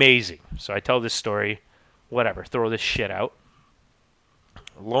 Amazing. So I tell this story. Whatever. Throw this shit out.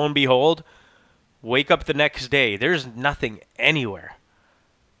 Lo and behold, wake up the next day. There's nothing anywhere.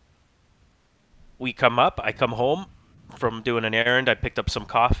 We come up. I come home from doing an errand. I picked up some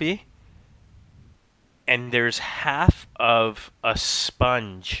coffee. And there's half of a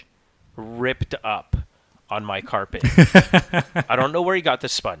sponge ripped up on my carpet. I don't know where he got the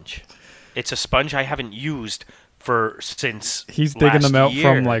sponge. It's a sponge I haven't used since he's digging them out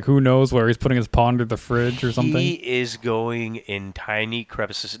year. From like who knows where. He's putting his paw under the fridge or something. He is going in tiny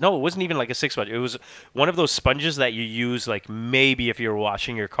crevices. No, it wasn't even like a 6 sponge. It was one of those sponges that you use like maybe if you're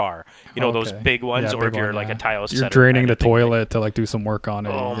washing your car. You know, those big ones, or if you're like a tile setter. You're draining the toilet to like do some work on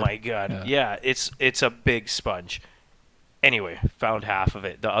it. Oh my god. Yeah, it's a big sponge. Anyway, found half of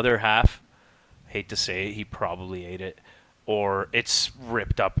it. The other half, hate to say it, he probably ate it. Or it's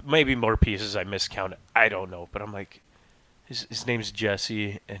ripped up. Maybe more pieces. I miscounted. I don't know. But I'm like, his name's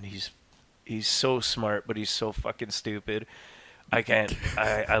Jesse, and he's so smart, but he's so fucking stupid. I can't.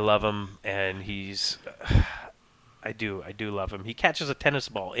 I love him, and I do love him. He catches a tennis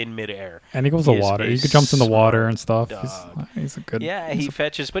ball in midair, and he goes to water. He jumps in the water and stuff. He's a good. Yeah, he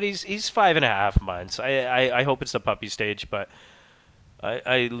fetches, but he's 5.5 months. I hope it's the puppy stage, but.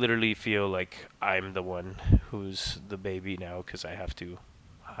 I literally feel like I'm the one who's the baby now because I have to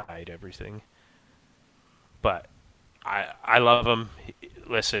hide everything. But I love him.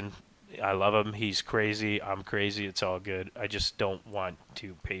 Listen, I love him. He's crazy. I'm crazy. It's all good. I just don't want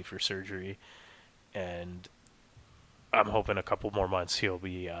to pay for surgery. And I'm hoping a couple more months he'll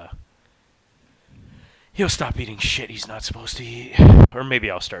stop eating shit he's not supposed to eat. Or maybe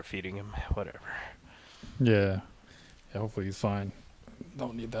I'll start feeding him. Whatever. Yeah, hopefully he's fine.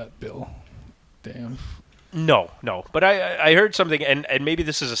 Don't need that bill. Damn. No. But I heard something, and maybe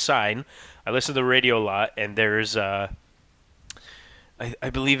this is a sign. I listen to the radio a lot, and there's I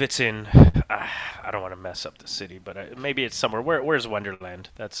believe it's in. I don't want to mess up the city, but maybe it's somewhere. Where's Wonderland?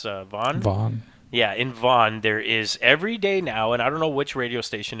 That's Vaughan. Vaughan. Yeah, in Vaughan, there is every day now, and I don't know which radio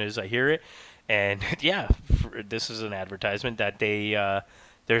station it is. I hear it, and this is an advertisement that they.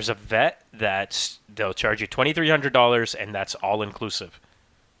 There's a vet that they'll charge you $2,300, and that's all inclusive.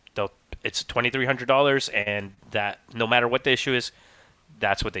 It's $2,300, and that no matter what the issue is,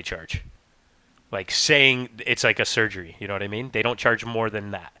 that's what they charge. Like saying it's like a surgery, you know what I mean? They don't charge more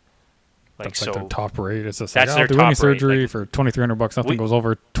than that. That's like their top rate. It's just that's like, their do any top surgery rate. for $2,300. Nothing goes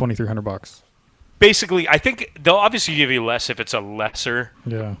over $2,300. Basically, I think they'll obviously give you less if it's a lesser.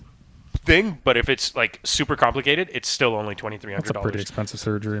 Yeah. Thing, but if it's like super complicated, it's still only $2,300. That's a pretty expensive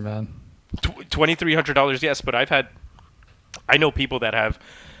surgery, man. $2,300, yes, but I know people that have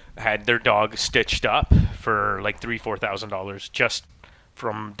had their dog stitched up for like $3,000-$4,000 just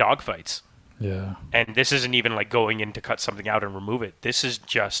from dog fights. Yeah. And this isn't even like going in to cut something out and remove it. This is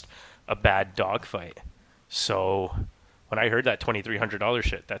just a bad dog fight. So when I heard that $2,300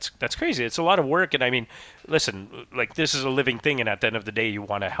 shit, that's crazy. It's a lot of work, and I mean, listen, like this is a living thing, and at the end of the day, you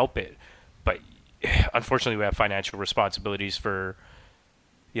want to help it, but unfortunately, we have financial responsibilities for,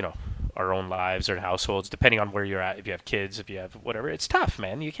 our own lives or households, depending on where you're at. If you have kids, if you have whatever, it's tough,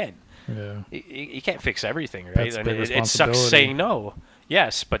 man. You can't. Yeah. You can't fix everything, right? That's and big it sucks saying no.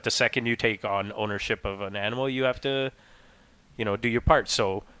 Yes, but the second you take on ownership of an animal, you have to, do your part.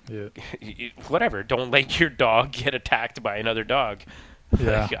 So. Yeah. Whatever. Don't let your dog get attacked by another dog.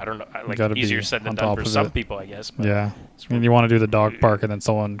 Yeah. I don't know. Like easier said than done for some people, I guess. But yeah. And you want to do the dog park, and then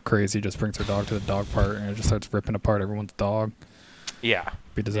someone crazy just brings their dog to the dog park, and it just starts ripping apart everyone's dog. Yeah.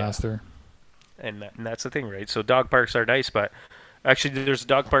 Be a disaster. Yeah. And that's the thing, right? So dog parks are nice, but actually, there's a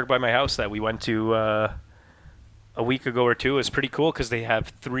dog park by my house that we went to a week ago or two. It's pretty cool because they have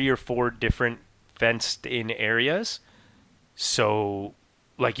 3 or 4 different fenced-in areas. So.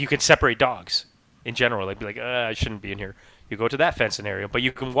 Like, you can separate dogs in general. Like, be like, I shouldn't be in here. You go to that fenced-in area. But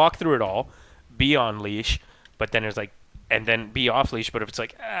you can walk through it all, be on leash, but then there's like, and then be off leash. But if it's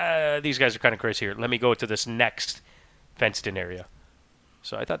like, these guys are kind of crazy here, let me go to this next fenced-in area.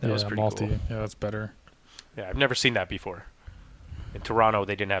 So I thought that was pretty cool. Yeah, that's better. Yeah, I've never seen that before. In Toronto,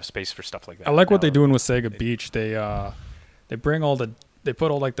 they didn't have space for stuff like that. I like what they're doing with Sega Beach. They bring they put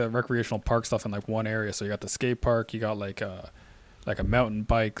all like the recreational park stuff in like one area. So you got the skate park, you got like a mountain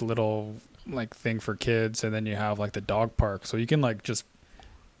bike little like thing for kids, and then you have like the dog park, so you can like just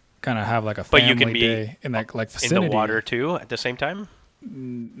kind of have like a family day in that like vicinity. In the water too at the same time.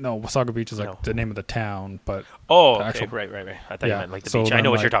 No, Wasaga Beach is like the name of the town, but okay, right. I thought you meant like the beach. I know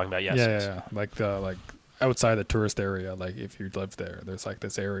what you're talking about. Yes, yeah. Like outside the tourist area. Like if you live there, there's like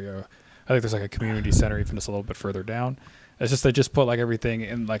this area. I think there's like a community center even just a little bit further down. It's just they just put like everything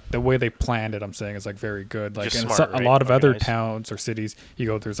in like the way they planned it. I'm saying is like very good. Like just and smart, a lot of other towns or cities, you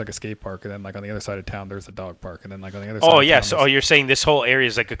go there's like a skate park, and then like on the other side of town there's a dog park, and then like on the other side. Oh yes. Oh, you're saying this whole area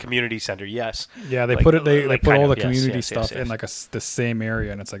is like a community center? Yes. Yeah, they like, put it. They put all the yes, community stuff in like the same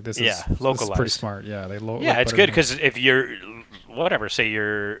area, and it's like this is localized. This is pretty smart. Yeah, it's good because if you're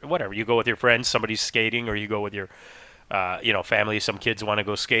you go with your friends, somebody's skating, or you go with your family. Some kids want to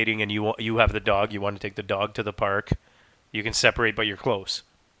go skating, and you have the dog. You want to take the dog to the park. You can separate, but you're close.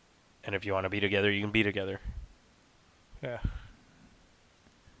 And if you want to be together, you can be together. Yeah.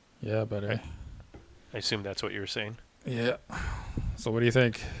 Yeah, but I assume that's what you were saying. Yeah. So what do you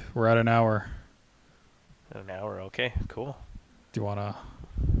think? We're at an hour. An hour, okay, cool. Do you want to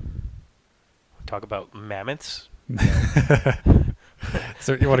talk about mammoths?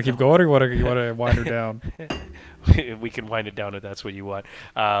 So you want to keep going, or you want to wind her down? We can wind it down if that's what you want.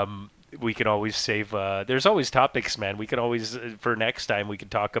 We can always save. There's always topics, man. We can always for next time. We can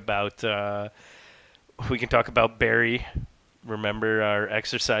talk about. Barry. Remember our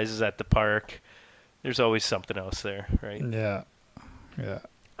exercises at the park. There's always something else there, right? Yeah.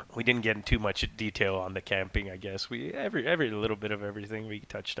 We didn't get in too much detail on the camping. I guess every little bit of everything we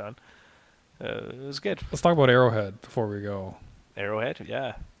touched on. It was good. Let's talk about Arrowhead before we go. Arrowhead,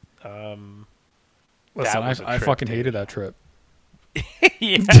 yeah. Listen, I fucking hated that trip.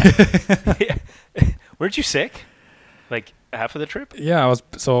 Yeah. Weren't you sick? Like half of the trip? Yeah, I was.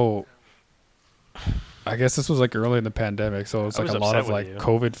 So I guess this was like early in the pandemic, so it was like a lot of like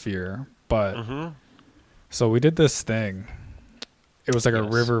COVID fear. But so we did this thing. It was like a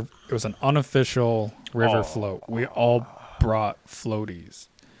river. It was an unofficial river float. We all brought floaties.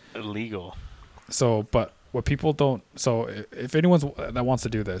 Illegal. So, but what people don't. So if anyone's that wants to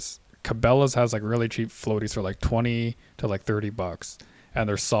do this, Cabela's has like really cheap floaties for like $20 to like $30, and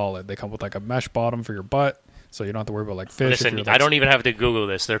they're solid. They come with like a mesh bottom for your butt, so you don't have to worry about like fish. Listen, I don't even have to Google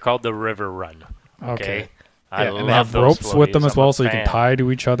this. They're called the River Run. Okay. And they have ropes with them as well, so you can tie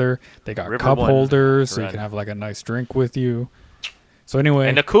to each other. They got cup holders, so you can have like a nice drink with you. So anyway,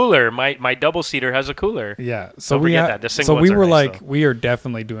 and a cooler. My double seater has a cooler. Yeah. So we were like, we are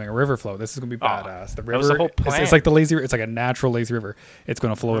definitely doing a river float. This is gonna be badass. The river. That was the whole plan. It's like the lazy. It's like a natural lazy river. It's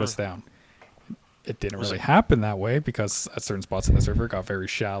gonna float us down. It didn't really happen that way because at certain spots in this river it got very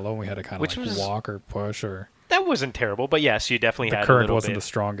shallow. And we had to kind of like walk or push or. That wasn't terrible, but yes, you definitely had. The current wasn't the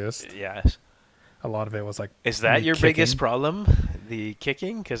strongest. Yes. A lot of it was like. Is that your biggest problem? The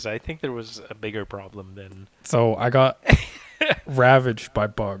kicking? Because I think there was a bigger problem than. So I got. Ravaged by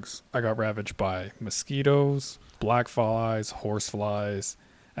bugs. I got ravaged by mosquitoes, black flies, horse flies,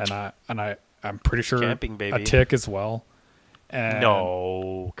 and I'm pretty sure camping, baby. A tick as well. And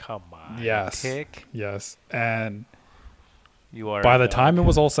no, come on. Yes. Tick? Yes. And you are by the time it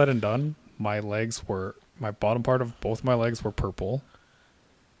was all said and done, my bottom part of both my legs were purple.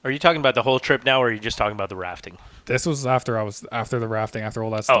 Are you talking about the whole trip now, or are you just talking about the rafting? This was after the rafting, after all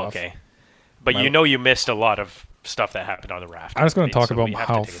that stuff. Oh, okay. But you missed a lot of stuff that happened on the raft. I'm just going to talk about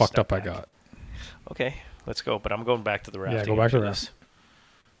how fucked up I got. Okay, let's go. But I'm going back to the rafting. Yeah, go back to the raft.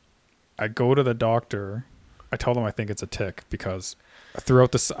 I go to the doctor. I tell them I think it's a tick because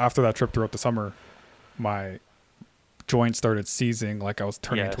after that trip throughout the summer, my joints started seizing like I was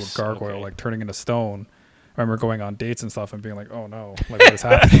turning into a gargoyle, like turning into stone. I remember going on dates and stuff and being like, "Oh no, like what is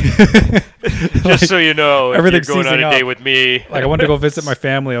happening?" Just so you know, everything's going on a date with me. Like I went to go visit my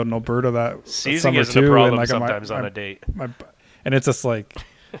family out in Alberta that seizing summer isn't a problem and like sometimes on a date. And it's just like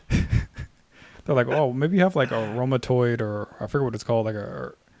they're like, "Oh, maybe you have like a rheumatoid or I forget what it's called, like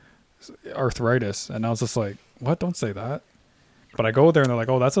a arthritis." And I was just like, "What? Don't say that." But I go there and they're like,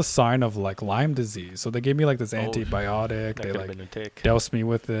 "Oh, that's a sign of like Lyme disease." So they gave me like this antibiotic. They like doused me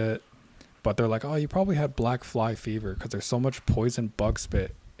with it. But they're like, "Oh, you probably had black fly fever because there's so much poison bug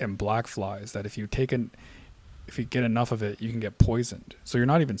spit in black flies that if you get enough of it, you can get poisoned. So you're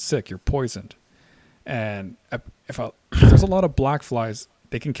not even sick, you're poisoned." And if there's a lot of black flies,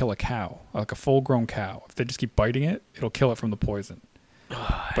 they can kill a cow, like a full-grown cow. If they just keep biting it, it'll kill it from the poison.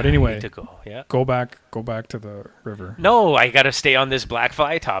 But anyway, go back to the river. No, I got to stay on this black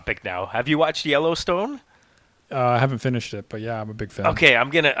fly topic now. Have you watched Yellowstone? I haven't finished it, but yeah, I'm a big fan. Okay, I'm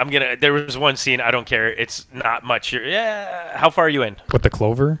gonna. There was one scene. I don't care. It's not much. Yeah. How far are you in? With the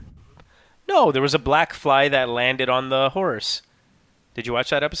clover? No, there was a black fly that landed on the horse. Did you watch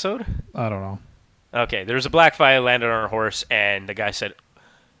that episode? I don't know. Okay, there was a black fly that landed on a horse, and the guy said,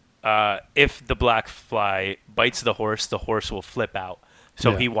 if the black fly bites the horse will flip out.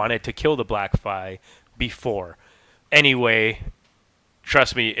 So he wanted to kill the black fly before. Anyway,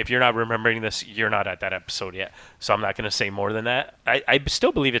 trust me, if you're not remembering this, you're not at that episode yet. So I'm not going to say more than that. I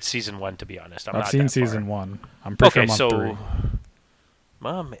still believe it's season 1, to be honest. I've seen season 1. I'm pretty sure I'm on 3.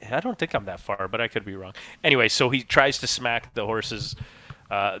 Mom, I don't think I'm that far, but I could be wrong. Anyway, so he tries to smack the horse's,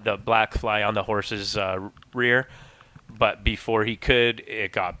 the black fly on the horse's rear, but before he could,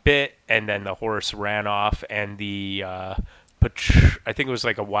 it got bit, and then the horse ran off, and the, I think it was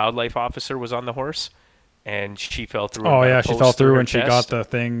like a wildlife officer was on the horse, and she fell through. Oh yeah, she fell through, and she got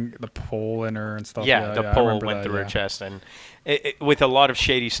the pole in her and stuff. Yeah, the pole went through her chest, and with a lot of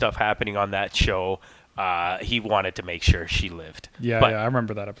shady stuff happening on that show. He wanted to make sure she lived. Yeah, I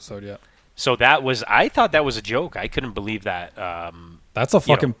remember that episode, yeah. So I thought that was a joke. I couldn't believe that. That's a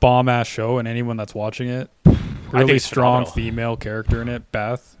fucking bomb-ass show, and anyone that's watching it, really strong female character in it,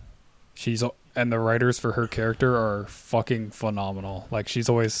 Beth. And the writers for her character are fucking phenomenal. Like, she's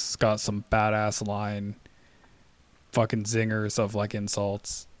always got some badass line, fucking zingers of, like,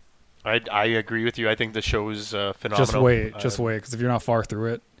 insults. I agree with you. I think the show is phenomenal. Just wait, because if you're not far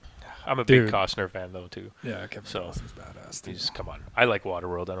through it, I'm a big Costner fan though too. Yeah, Kevin Costner's badass. He's come on. I like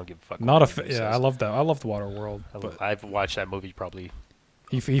Waterworld. I don't give a fuck. I love that. I loved Waterworld. I've watched that movie probably.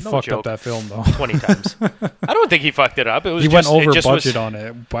 He fucked up that film though 20 times. I don't think he fucked it up. It was he went over budget on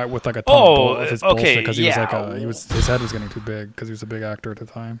it with like a ton of his bullshit because he was his head was getting too big because he was a big actor at the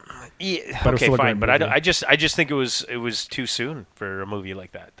time. Yeah, but okay, fine. But I just think it was too soon for a movie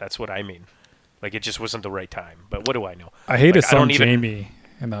like that. That's what I mean. Like it just wasn't the right time. But what do I know? I hate his son Jamie.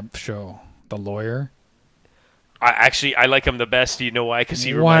 In that show, the lawyer. I like him the best. Do you know why? Because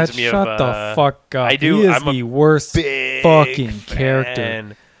he reminds me of. Shut the fuck up. I do. I'm the worst fucking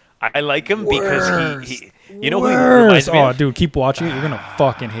character. I like him because he you know who he reminds me of? Dude, keep watching it. You're gonna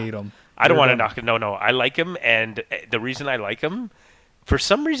fucking hate him. I don't want to knock it. No. I like him, and the reason I like him, for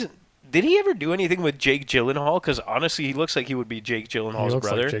some reason. Did he ever do anything with Jake Gyllenhaal? Because honestly, he looks like he would be Jake Gyllenhaal's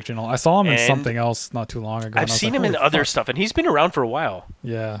brother. Like Jake Gyllenhaal. I saw him in something else not too long ago. I've seen him in other stuff, and he's been around for a while.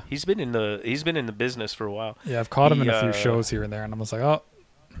 Yeah, he's been in the business for a while. Yeah, I've caught him in a few shows here and there, and I'm just like, oh,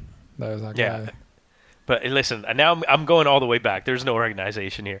 that was that guy. Yeah, but listen, now I'm going all the way back. There's no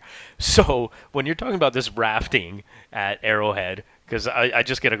organization here. So when you're talking about this rafting at Arrowhead, because I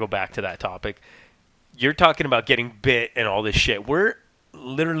just got to go back to that topic, you're talking about getting bit and all this shit. We're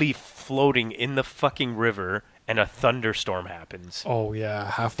literally floating in the fucking river and a thunderstorm happens. Oh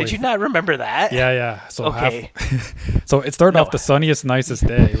yeah, halfway. Did you not remember that? Yeah. So okay. So it started off the sunniest, nicest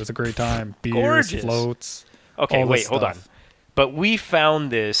day. It was a great time. Beers, gorgeous. Floats. Okay, wait, hold on. But we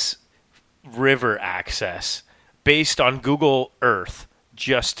found this river access based on Google Earth,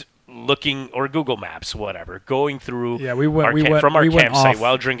 just looking or Google Maps, whatever, going through. Yeah, we went from our campsite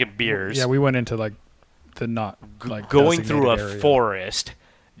while drinking beers. Yeah, we went into going through a forest,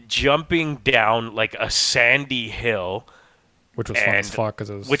 jumping down like a sandy hill, which was fun as fuck because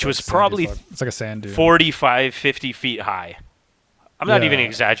it was which was probably it's like a sand dune, 45, 50 feet high. I'm not even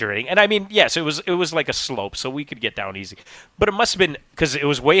exaggerating, and I mean yes, it was like a slope, so we could get down easy, but it must have been because it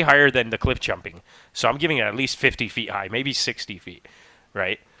was way higher than the cliff jumping, so I'm giving it at least 50 feet high, maybe 60 feet,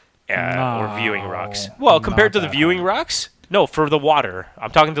 right? Or viewing rocks. Well, compared to the viewing rocks. No, for the water.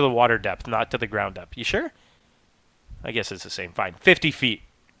 I'm talking to the water depth, not to the ground depth. You sure? I guess it's the same. Fine. 50 feet.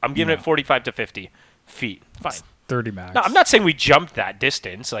 I'm giving it 45 to 50 feet. Fine. It's 30 max. No, I'm not saying we jumped that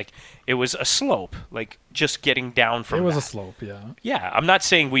distance. Like, it was a slope. Like, just getting down from It was a slope, yeah. Yeah, I'm not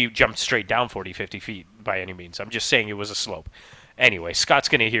saying we jumped straight down 40, 50 feet by any means. I'm just saying it was a slope. Anyway, Scott's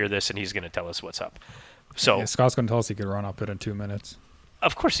going to hear this, and he's going to tell us what's up. So yeah, Scott's going to tell us he could run up it in 2 minutes.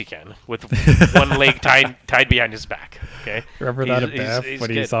 Of course he can, with one leg tied behind his back. Okay. Remember that at Bath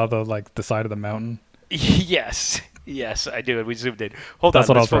when he saw the side of the mountain? Yes, I do. And we zoomed in. That's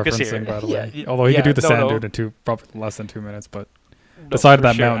on. What I was referencing, by the way. Although he could do the sand dune in probably less than 2 minutes, but the side of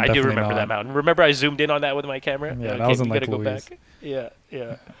that mountain. I do remember that mountain. Remember, I zoomed in on that with my camera. Yeah, that was in Lake Louise. Yeah.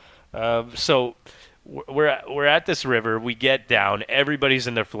 So. We're at this river. We get down. Everybody's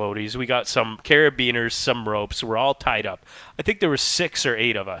in their floaties. We got some carabiners, some ropes. We're all tied up. I think there were 6 or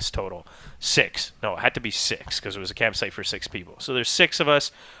 8 of us total. 6. No, it had to be 6 because it was a campsite for 6 people. So there's 6 of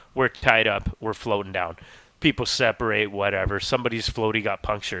us. We're tied up. We're floating down. People separate, whatever. Somebody's floaty got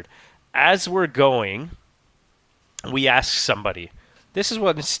punctured. As we're going, we ask somebody. This is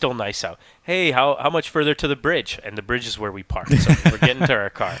when it's still nice out. Hey, how much further to the bridge? And the bridge is where we park. So we're getting to our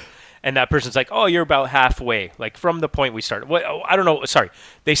car. And that person's like, oh, you're about halfway, like from the point we started. Well, I don't know. Sorry.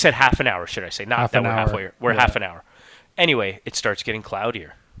 They said half an hour, should I say? Not that we're halfway. We're half an hour. Anyway, it starts getting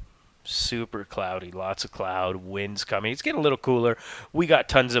cloudier. Super cloudy. Lots of cloud. Wind's coming. It's getting a little cooler. We got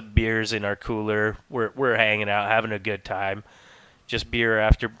tons of beers in our cooler. We're hanging out, having a good time. just beer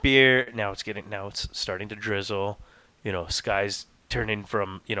after beer. Now it's starting to drizzle. Sky's turning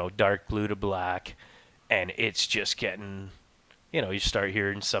from, dark blue to black, and it's just getting, you start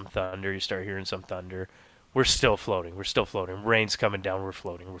hearing some thunder. We're still floating. Rain's coming down. We're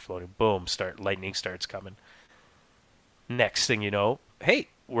floating. Boom, lightning starts coming. Next thing you know, hey,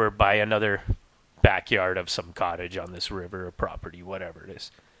 we're by another backyard of some cottage on this river or property, whatever it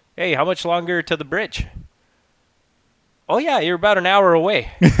is. Hey, how much longer to the bridge? Oh, yeah, you're about an hour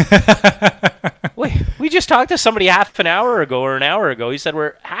away. Wait, we just talked to somebody half an hour ago or an hour ago. He said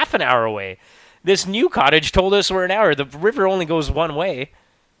we're half an hour away. This new cottage told us we're an hour. The river only goes one way.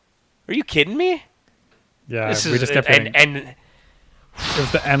 Are you kidding me? Yeah, we just kept getting... And it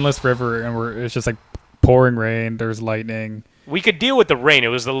was the endless river, and it's just like pouring rain. There's lightning. We could deal with the rain. It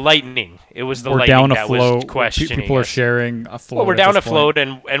was the lightning. We're down that was questioning. People are sharing a float. Well, we're down a float,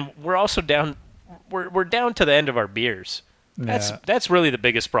 and we're also down... We're down to the end of our beers. That's really the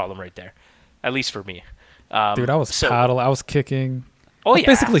biggest problem right there, at least for me. Dude, I was I was kicking. Oh, yeah.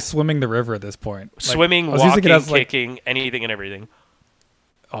 Basically swimming the river at this point. Swimming, walking, kicking, anything and everything.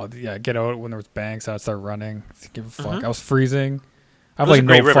 Oh, yeah, get out when there was banks. I'd start running. Give a fuck. I was freezing. I have like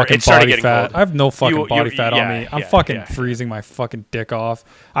no fucking body fat. Cold. I have no fucking body fat on me. I'm fucking freezing my fucking dick off.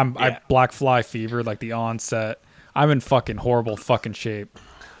 I black fly fever, like the onset. I'm in fucking horrible fucking shape.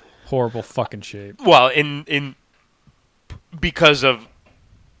 Horrible fucking shape. Well, in because of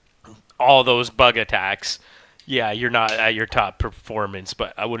all those bug attacks, yeah, you're not at your top performance,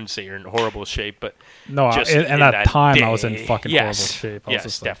 but I wouldn't say you're in horrible shape. But no, just in that time, I was in fucking horrible shape.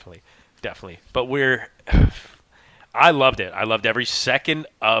 Yes, definitely. But I loved it. I loved every second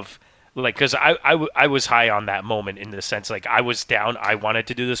of, like, because I was high on that moment in the sense, like, I was down. I wanted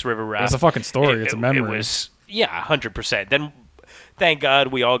to do this river raft. It's a fucking story. It's a memory. It was, 100%. Then, thank God,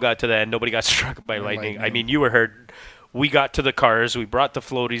 we all got to the end. Nobody got struck by lightning. I mean, you were hurt. We got to the cars. We brought the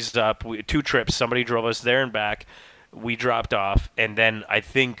floaties up. 2 trips. Somebody drove us there and back. We dropped off. And then I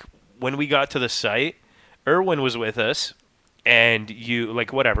think when we got to the site, Erwin was with us. And you,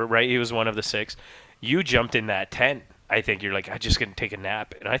 like, whatever, right? He was one of the 6. You jumped in that tent. I think you're like, I'm just going to take a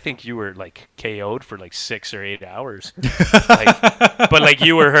nap. And I think you were, like, KO'd for, like, 6 or 8 hours. But, like,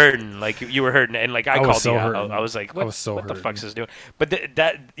 you were hurting. And, like, I called you out. I was like, what the fuck's this doing? But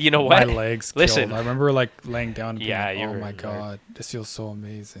that, you know what? My legs killed. I remember, like, laying down and being like, oh, my God, this feels so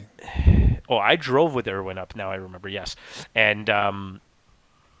amazing. Oh, I drove with Erwin up. Now I remember, yes. And that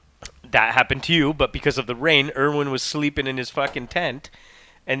happened to you. But because of the rain, Erwin was sleeping in his fucking tent.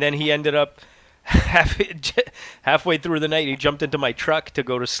 And then he ended up... halfway through the night, he jumped into my truck to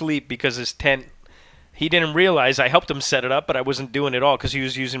go to sleep because his tent, he didn't realize I helped him set it up, but I wasn't doing it all because he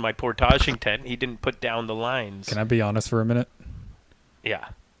was using my portaging tent. He didn't put down the lines. Can I be honest for a minute? Yeah.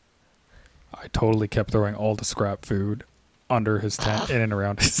 I totally kept throwing all the scrap food under his tent, in and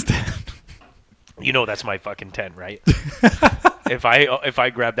around his tent. You know that's my fucking tent, right? If I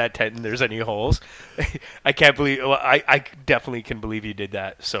grab that tent and there's any holes, I can't believe. Well, I definitely can believe you did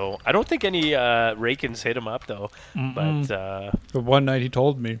that. So I don't think any rake-ins hit him up though. Mm-mm. But one night he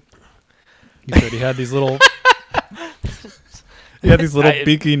told me, he said he had these little,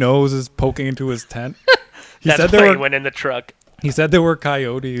 beaky noses poking into his tent. That's why he went in the truck. He said there were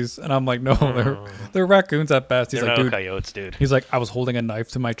coyotes, and I'm like, no, they're raccoons at best. He's like, dude, coyotes, dude. He's like, I was holding a knife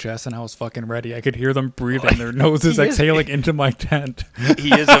to my chest, and I was fucking ready. I could hear them breathing, their noses exhaling into my tent.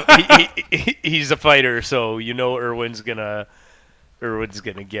 He's a fighter, so you know Erwin's gonna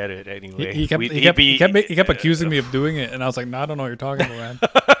get it anyway. He kept accusing me of doing it, and I was like, no, I don't know what you're talking about,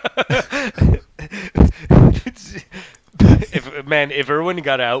 man. If Erwin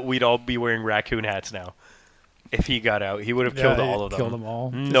got out, we'd all be wearing raccoon hats now. If he got out, he would have killed all of them. Killed them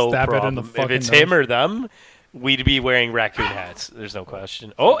all. No problem. If it's him or them, we'd be wearing raccoon hats. There's no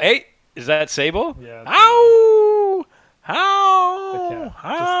question. Oh, hey, is that Sable? Yeah. Ow! The cat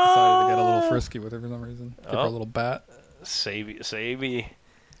just decided to get a little frisky with her for some reason. Give her a little bat. Savey.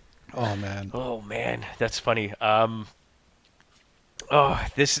 Oh man, that's funny.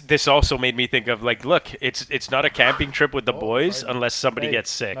 This also made me think of, like, look, it's not a camping trip with the boys unless somebody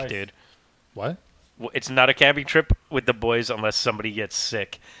gets sick, dude. What? It's not a camping trip with the boys unless somebody gets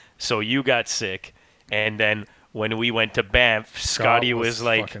sick. So you got sick, and then when we went to Banff, Scotty was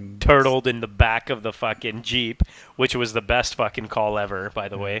like turtled in the back of the fucking Jeep, which was the best fucking call ever, by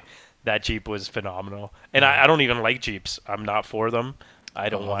the way. That Jeep was phenomenal. And I don't even like Jeeps. I'm not for them. I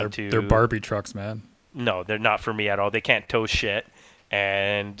don't want to. They're Barbie trucks, man. No, they're not for me at all. They can't tow shit.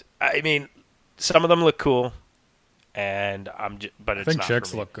 And, I mean, some of them look cool, and but it's not for me. I think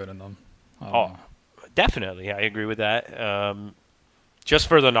chicks look good in them. Definitely, I agree with that. just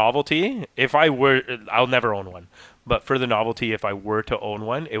for the novelty, I'll never own one. But for the novelty, if I were to own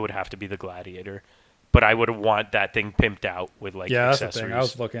one, it would have to be the Gladiator. But I would want that thing pimped out with like accessories. That's the thing. I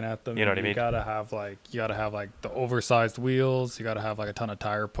was looking at them. You know what I mean? You gotta have like the oversized wheels. You gotta have like a ton of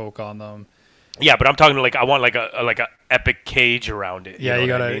tire poke on them. Yeah, but I'm talking like I want like a epic cage around it. Yeah, you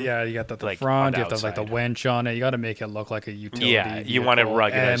got the like front. You have to have like the winch on it. You got to make it look like a utility. Yeah, you want it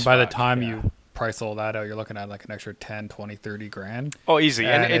rugged. And by the time you price all that out, you're looking at like an extra 10, 20, 30 grand. Oh, easy.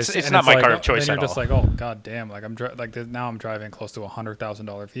 And it's not my car of choice at all. Then you're just like, oh god damn, like now I'm driving close to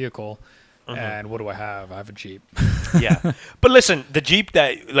 $100,000 vehicle. And what do I have? I have a Jeep. Yeah. But listen, the Jeep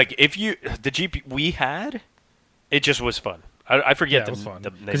the Jeep we had, it just was fun. I forget it was fun.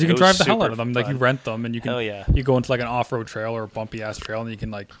 Because you can drive the hell out of them. Like you rent them and you can you go into like an off-road trail or a bumpy ass trail and you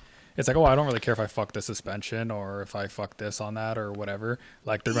can like, it's like, oh, I don't really care if I fuck the suspension or if I fuck this on that or whatever.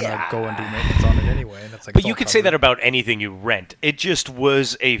 Like they're gonna go and do maintenance on it anyway. And it's like, but you could say that about anything you rent. It just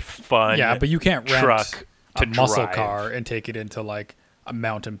was a fun but you can't rent truck a muscle car and take it into like a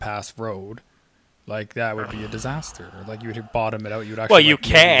mountain pass road. Like that would be a disaster. Like you would bottom it out. You would actually. Well, you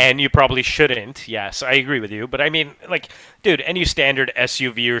can. You probably shouldn't. Yes, I agree with you. But I mean, like, dude, any standard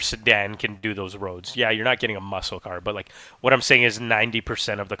SUV or sedan can do those roads. Yeah, you're not getting a muscle car, but like, what I'm saying is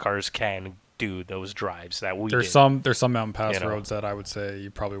 90% of the cars can do those drives that we. There's some mountain pass roads that I would say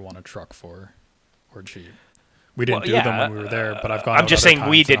you probably want a truck for, or Jeep. We didn't do them when we were there, but I've gone. I'm just saying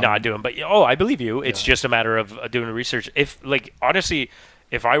we did not do them, but I believe you. It's just a matter of doing the research. If like honestly.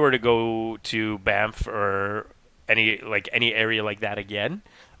 If I were to go to Banff or any area like that again,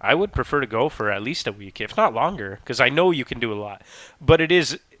 I would prefer to go for at least a week, if not longer, because I know you can do a lot. But it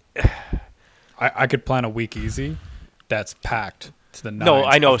is. I could plan a week easy. That's packed to the nines. No,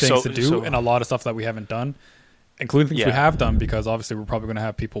 I know. Things to do and a lot of stuff that we haven't done, including things we have done, because obviously we're probably going to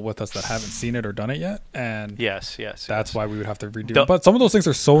have people with us that haven't seen it or done it yet, and yes, that's why we would have to redo it. But some of those things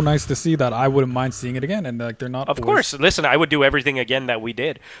are so nice to see that I wouldn't mind seeing it again, and like they're not. Of course, listen, I would do everything again that we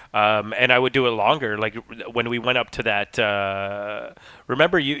did, and I would do it longer. Like when we went up to that.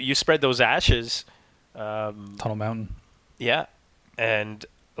 Remember, you spread those ashes. Tunnel Mountain. Yeah, and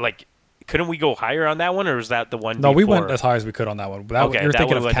like. Couldn't we go higher on that one, or was that the one? No, before? we went as high as we could on that one. You're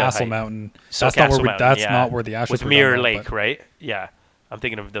thinking of Castle Mountain. So that's Castle not where Mountain, not where the ashes with were Mirror done, Lake, right? Yeah, I'm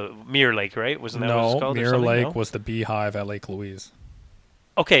thinking of the Mirror Lake, right? Wasn't that what it's called? Mirror Lake was the beehive at Lake Louise.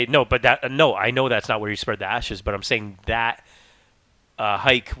 Okay, no, but I know that's not where you spread the ashes, but I'm saying that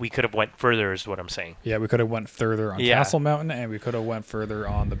hike we could have went further is what I'm saying. Yeah, we could have went further on Castle Mountain, and we could have went further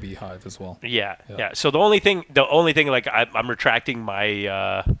on the beehive as well. Yeah. So the only thing, like I'm retracting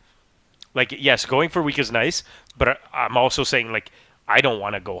my. Like, yes, going for a week is nice, but I'm also saying, like, I don't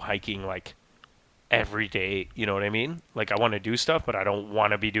want to go hiking, like, every day. You know what I mean? Like, I want to do stuff, but I don't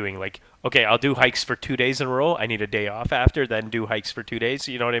want to be doing, like, okay, I'll do hikes for 2 days in a row. I need a day off after, then do hikes for 2 days.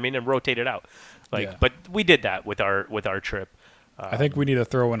 You know what I mean? And rotate it out. Like, but we did that with our trip. I think we need to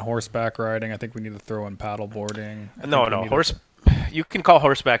throw in horseback riding. I think we need to throw in paddle boarding. You can call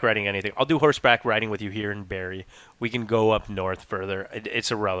horseback riding anything. I'll do horseback riding with you here in Barrie. We can go up north further.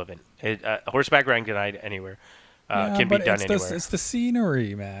 It's irrelevant. Horseback riding can ride anywhere. Can be done anywhere. It's the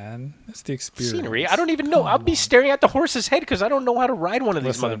scenery, man. It's the experience. Scenery? I don't even know. I'll be staring at the horse's head because I don't know how to ride one of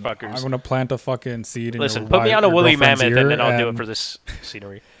these motherfuckers. I'm going to plant a fucking seed in Listen, put me on a woolly mammoth and then I'll do it for this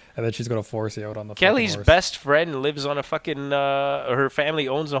scenery. And then she's going to force you out on the Kelly's horse. best friend lives on a fucking... her family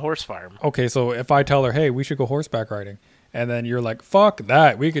owns a horse farm. Okay, so if I tell her, hey, we should go horseback riding... And then you're like, fuck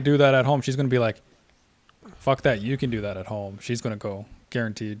that. We could do that at home. She's going to be like, fuck that. You can do that at home. She's going to go.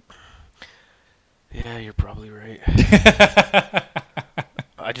 Guaranteed. Yeah, you're probably right.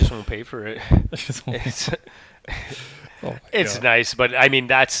 I just won't pay for it. It's nice, but I mean,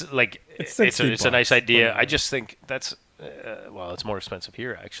 that's like, it's a nice idea. I just think that's, it's more expensive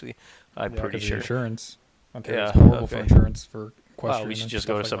here, actually. I'm pretty sure. Insurance. It's horrible for insurance for equestrian. We should just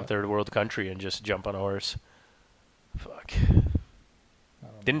go to some third world country and just jump on a horse. Fuck.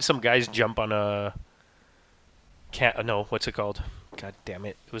 Didn't some guys jump on a... No, what's it called? God damn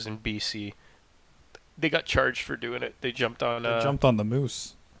it. It was in BC. They got charged for doing it. They jumped on... They jumped on the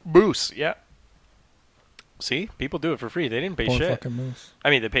moose. Moose, yeah. See? People do it for free. They didn't pay shit. Fucking moose. I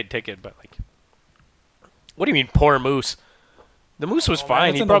mean, they paid ticket, but like... What do you mean, poor moose? The moose was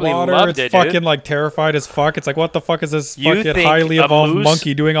fine. He probably loved it, It's fucking like terrified as fuck. It's like, what the fuck is this fucking highly evolved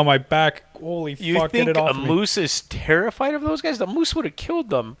monkey doing on my back? Holy fuck, get it off me. You think a moose is terrified of those guys? The moose would have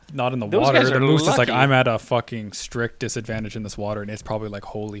killed them. Not in the water. The moose is like, I'm at a fucking strict disadvantage in this water, and it's probably like,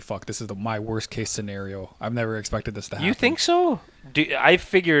 holy fuck, this is my worst case scenario. I've never expected this to happen. You think so? I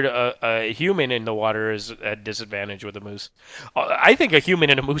figured a human in the water is at disadvantage with a moose. I think a human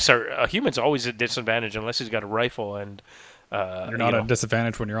and a moose human's always at disadvantage unless he's got a rifle and You're not at a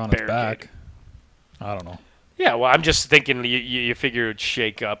disadvantage when you're on its back. I don't know. Yeah, well, I'm just thinking you figure it'd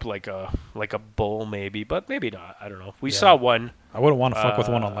shake up like a bull maybe, but maybe not. I don't know. We saw one. I wouldn't want to fuck with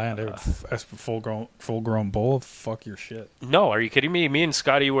one on land. As full grown bull, fuck your shit. No, are you kidding me? Me and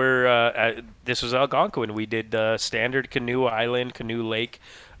Scotty were this was Algonquin. We did standard canoe island, canoe lake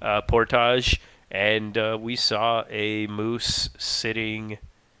portage, and we saw a moose sitting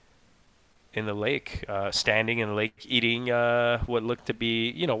in the lake, standing in the lake, eating what looked to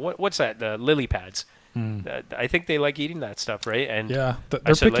be, what's that? The lily pads. I think they like eating that stuff, right? And yeah,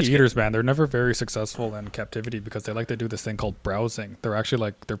 they're picky eaters, man. They're never very successful in captivity because they like to do this thing called browsing. They're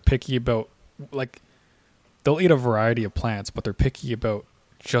actually they're picky about, they'll eat a variety of plants, but they're picky about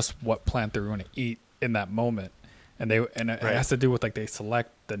just what plant they're going to eat in that moment. And it has to do with they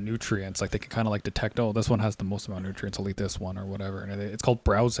select the nutrients. They can kind of detect, this one has the most amount of nutrients. I'll eat this one or whatever. And it's called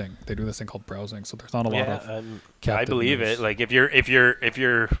browsing. They do this thing called browsing. So there's not a lot of. I believe moose. It. If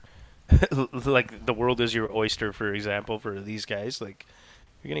you're the world is your oyster, for example, for these guys, you're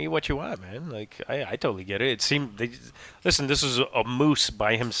gonna eat what you want, man. I totally get it. It seemed listen, this is a moose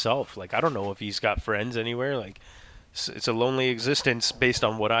by himself. I don't know if he's got friends anywhere. It's a lonely existence based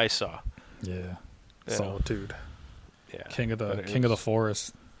on what I saw. Yeah, solitude. Yeah, king of the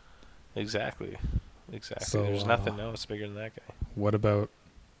forest. Exactly. So, there's nothing else bigger than that guy. What about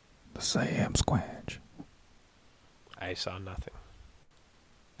the Sasquatch? I saw nothing.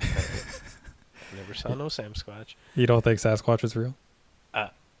 Never saw no Sasquatch. You don't think Sasquatch is real?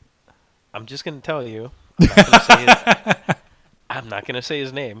 I'm just going to tell you. I'm not going to say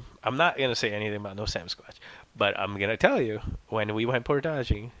his name. I'm not going to say anything about no Sasquatch. But I'm going to tell you, when we went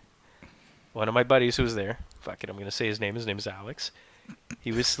portaging, one of my buddies who was there, fuck it, I'm going to say his name. His name is Alex.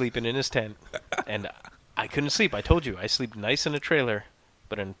 He was sleeping in his tent. And I couldn't sleep. I told you, I sleep nice in a trailer.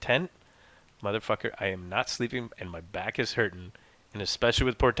 But in a tent, motherfucker, I am not sleeping and my back is hurting. And especially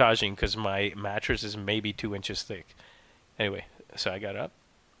with portaging, because my mattress is maybe 2 inches thick. Anyway, so I got up.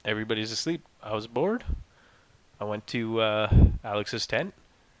 Everybody's asleep. I was bored. I went to Alex's tent.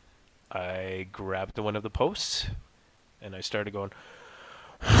 I grabbed one of the posts, and I started going.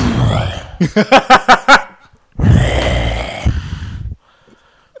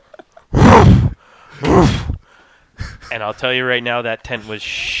 And I'll tell you right now, that tent was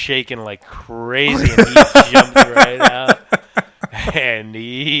shaking like crazy, and he jumped right out. And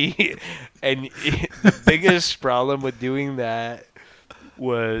the biggest problem with doing that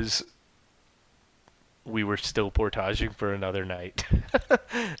was we were still portaging for another night.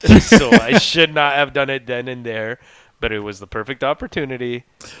 So I should not have done it then and there, but it was the perfect opportunity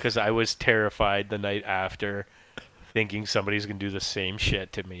because I was terrified the night after, thinking somebody's going to do the same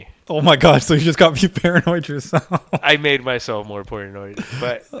shit to me. Oh my God, so you just got me paranoid yourself. I made myself more paranoid.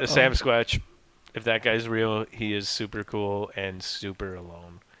 But the Sasquatch, if that guy's real, he is super cool and super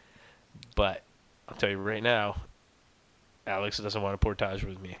alone. But I'll tell you right now, Alex doesn't want to portage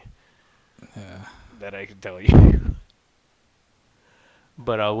with me. Yeah. That I can tell you.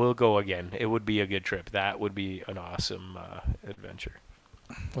 But I will go again. It would be a good trip. That would be an awesome adventure.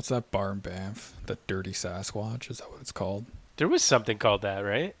 What's that bar in Banff? The Dirty Sasquatch? Is that what it's called? There was something called that,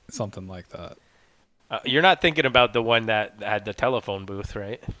 right? Something like that. You're not thinking about the one that had the telephone booth,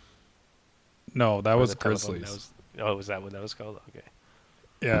 right? No, that was Grizzlies. Was that what that was called? Okay.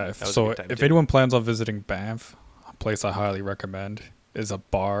 Yeah, if anyone plans on visiting Banff, a place I highly recommend is a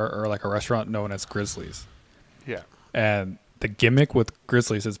bar or a restaurant known as Grizzlies. Yeah. And the gimmick with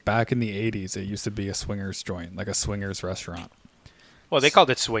Grizzlies is back in the 80s, it used to be a swingers joint, a swingers restaurant. Well, they called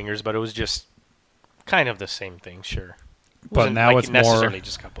it swingers, but it was just kind of the same thing, sure. But now it's necessarily more.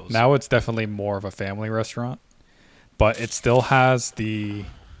 Just couples. Now it's definitely more of a family restaurant, but it still has the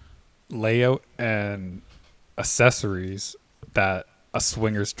layout and accessories that a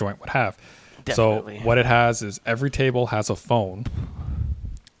swingers joint would have. Definitely. So what it has is every table has a phone,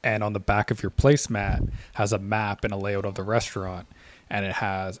 and on the back of your placemat has a map and a layout of the restaurant, and it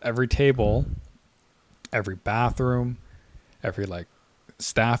has every table, every bathroom, every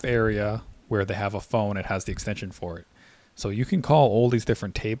staff area where they have a phone. It has the extension for it, so you can call all these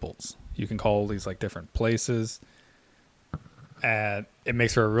different tables. You can call all these different places, and it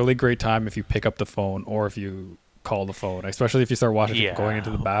makes for a really great time if you pick up the phone or if you call the phone, especially if you start watching people going into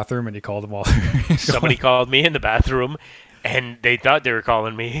the bathroom and you call them while somebody called me in the bathroom and they thought they were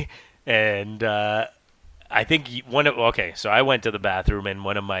calling me, and I think so I went to the bathroom and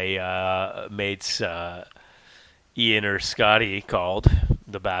one of my mates, Ian or Scotty, called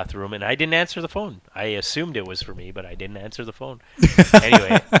the bathroom and I didn't answer the phone. I assumed it was for me, but I didn't answer the phone.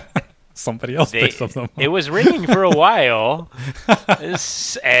 Anyway, somebody else picks up the phone. It was ringing for a while,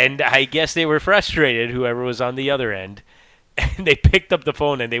 and I guess they were frustrated, whoever was on the other end, And they picked up the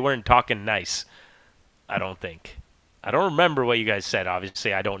phone, and they weren't talking nice. I don't think. I don't remember what you guys said.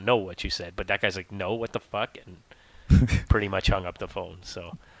 Obviously, I don't know what you said. But that guy's like, no, what the fuck? And pretty much hung up the phone.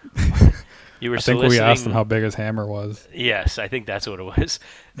 So you were I think we asked him how big his hammer was. Yes, I think that's what it was.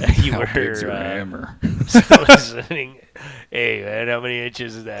 You how big's your hammer? Soliciting, hey, man, how many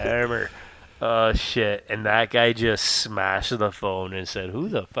inches is the hammer? Oh, shit. And that guy just smashed the phone and said, who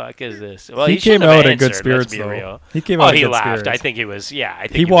the fuck is this? Well, he came out in good spirits, though. Real. He came out in good laughed. spirits. I think he was, I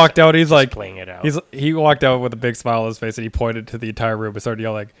think he walked out. He's like, playing it out. He walked out with a big smile on his face, and he pointed to the entire room and started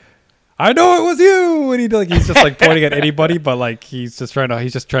yelling, I know it was you. And he's just like pointing at anybody, but like he's just trying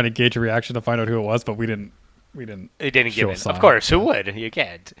to gauge a reaction to find out who it was, but we didn't. It didn't give it. Of course, who would? You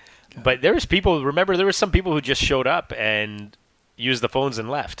can't. Yeah. But there was people, remember, there were some people who just showed up and used the phones and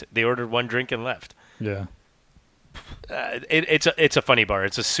left. They ordered one drink and left. Yeah. It's a funny bar.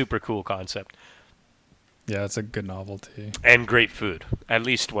 It's a super cool concept. Yeah, it's a good novelty. And great food. At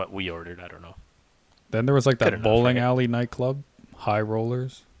least what we ordered. I don't know. Then there was like that bowling alley nightclub, High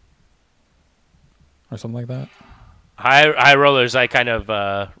Rollers, or something like that. High Rollers. I kind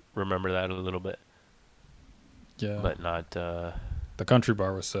of remember that a little bit. Yeah. But not. The country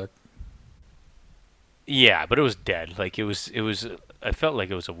bar was sick. Yeah, but it was dead. Like it was. I felt like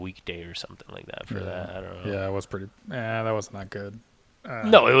it was a weekday or something like that for that. I don't know. Yeah, it was pretty. That wasn't that good.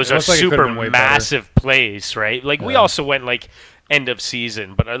 No, it was a super massive place, right? Like we also went like end of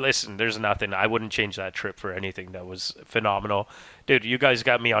season, but listen, there's nothing. I wouldn't change that trip for anything. That was phenomenal, dude. You guys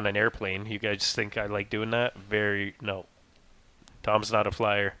got me on an airplane. You guys think I like doing that? No. Tom's not a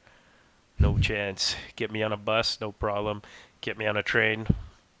flyer. No chance. Get me on a bus, no problem. Get me on a train.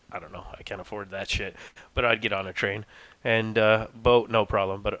 I don't know. I can't afford that shit, but I'd get on a train. And boat, no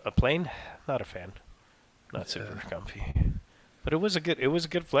problem. But a plane, not a fan. Not super comfy. But it was a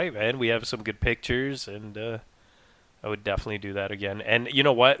good flight, man. We have some good pictures, and I would definitely do that again. And you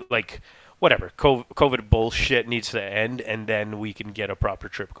know what? Like, whatever. COVID bullshit needs to end, and then we can get a proper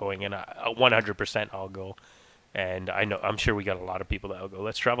trip going. And 100% I'll go. And I'm sure we got a lot of people that'll go.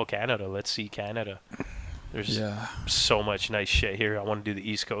 Let's travel Canada. Let's see Canada. There's so much nice shit here. I want to do the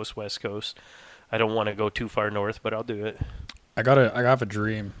East Coast, West Coast. I don't want to go too far north, but I'll do it. I have a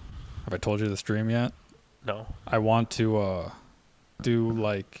dream. Have I told you this dream yet? No. I want to do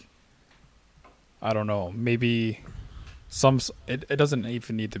like, I don't know, maybe it doesn't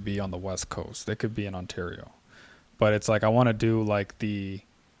even need to be on the West Coast. It could be in Ontario. But it's like I want to do like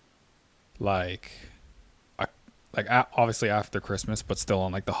obviously after Christmas, but still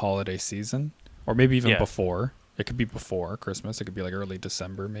on like the holiday season, or maybe even before. It could be before Christmas. It could be like early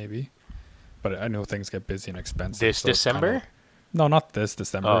December maybe. But I know things get busy and expensive. This December? No, not this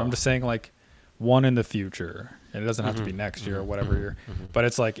December. I'm just saying like one in the future. And it doesn't have to be next year or whatever year. But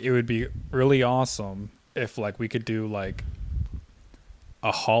it's like it would be really awesome if like we could do like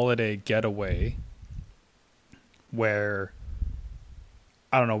a holiday getaway where,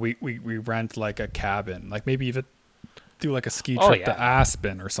 I don't know, we rent like a cabin, like maybe even do like a ski trip to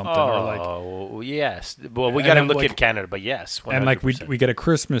Aspen or something. Oh, yes. Well, we got to look like, in Canada, but yes. 100%. And like we get a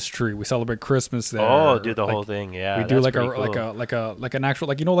Christmas tree. We celebrate Christmas there. Oh, do the whole thing. Yeah. We do like an actual,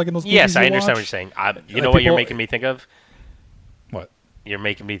 like, you know, like in those movies. Yes, I understand what you're saying. You know what you're making me think of? What? You're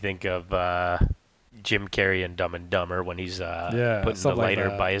making me think of Jim Carrey in Dumb and Dumber when he's putting the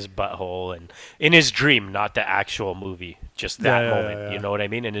lighter by his butthole, and in his dream, not the actual movie, just that moment. Yeah. You know what I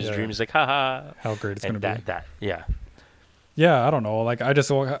mean? In his dream, he's like, haha. How great it's going to be. Yeah, I don't know. Like, I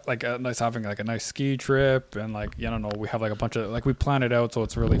just like having like a nice ski trip, and like, I don't know, we have like a bunch of, like, we plan it out so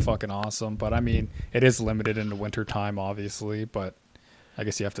it's really fucking awesome. But I mean, it is limited in the winter time, obviously. But I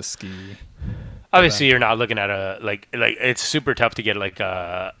guess you have to ski. Obviously, you're not looking at a like it's super tough to get like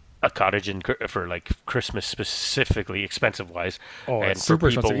a cottage for like Christmas specifically, expensive wise. Oh, it's super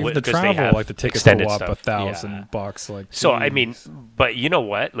expensive. Even the travel, like the tickets go up $1,000. Like, so I mean, but you know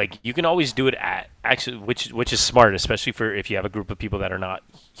what? Like, you can always do it at actually, which is smart, especially for if you have a group of people that are not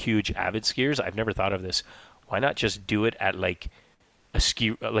huge avid skiers. I've never thought of this. Why not just do it at like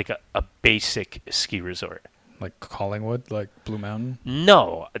a basic ski resort? Like Collingwood, like Blue Mountain?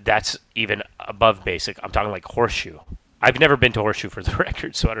 No, that's even above basic. I'm talking like Horseshoe. I've never been to Horseshoe for the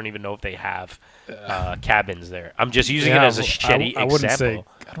record, so I don't even know if they have cabins there. I'm just using it as a shitty example. Wouldn't say,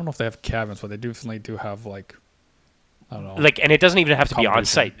 I don't know if they have cabins, but they definitely do have, like, I don't know. Like, and it doesn't even have to be on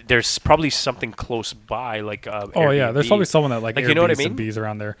site. There's probably something close by, like Airbnb. There's probably someone that like you know what I mean? And Bs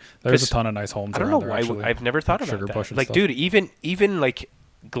around there. There's a ton of nice homes around there. I don't know why I've never thought about that. Like, dude, even like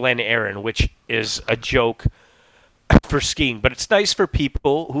Glen Erin, which is a joke. for skiing, but it's nice for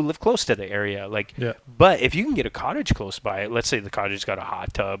people who live close to the area. Like, Yeah. But if you can get a cottage close by, let's say the cottage got a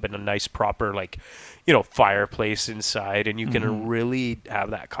hot tub and a nice proper like, fireplace inside, and you can really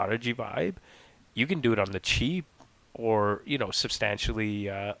have that cottagey vibe, you can do it on the cheap or substantially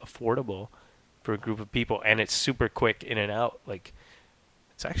affordable for a group of people, and it's super quick in and out. Like,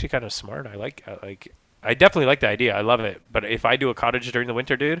 it's actually kind of smart. I definitely like the idea. I love it. But if I do a cottage during the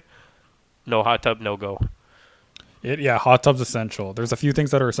winter, dude, no hot tub, no go. Hot tub's essential. There's a few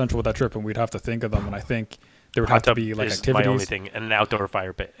things that are essential with that trip, and we'd have to think of them. And I think there would have to be like activities. My only thing, and an outdoor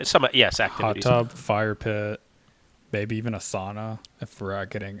fire pit. Activities. Hot tub, fire pit, maybe even a sauna if we're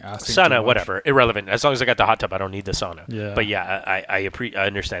getting asked. Sauna, whatever, irrelevant. As long as I got the hot tub, I don't need the sauna. Yeah. But yeah, I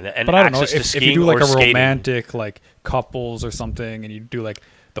understand that. And but I don't know if you do like a skating, romantic like couples or something, and you do like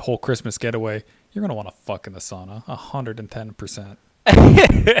the whole Christmas getaway, you're gonna want to fuck in the sauna, 110%.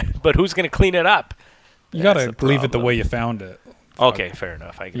 But who's gonna clean it up? You gotta leave it the way you found it. Okay, fair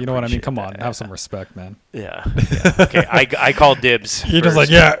enough. You know what I mean? Come on, have some respect, man. Yeah. Okay, I call dibs. You're just like,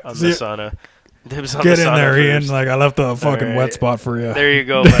 on the sauna. Dibs on Get the in sauna there, first. Ian. Like I left a fucking wet spot for you. There you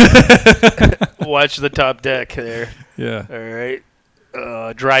go, man. Watch the top deck there. Yeah. All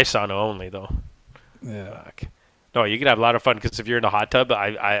right. Dry sauna only though. Yeah. Fuck. No, you can have a lot of fun because if you're in a hot tub,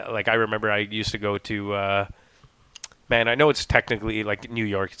 I remember I used to go to. Man, I know it's technically like New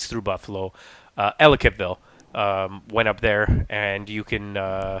York. It's through Buffalo. Ellicottville. Went up there, and you can.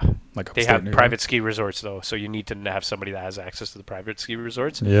 They have private ski resorts though, so you need to have somebody that has access to the private ski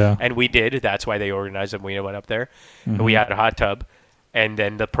resorts. Yeah. And we did. That's why they organized them. We went up there, and we had a hot tub, and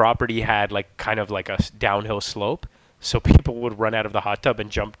then the property had like kind of like a downhill slope, so people would run out of the hot tub and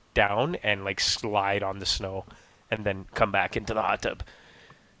jump down and like slide on the snow, and then come back into the hot tub.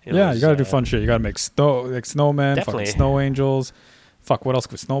 You gotta do fun shit. You gotta make snowmen, fucking snow angels. Fuck, what else?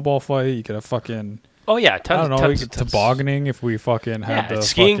 Snowball fight. You could have fucking. Oh yeah, tons. Tobogganing if we fucking had the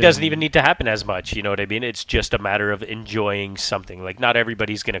skiing doesn't even need to happen as much. You know what I mean? It's just a matter of enjoying something. Like not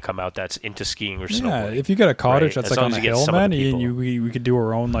everybody's gonna come out that's into skiing or snowboarding. Yeah, if you get a cottage right? that's like on a hill, man, we could do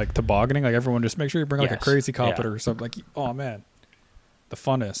our own like tobogganing. Like everyone, just make sure you bring like a crazy carpet or something. Like oh man, the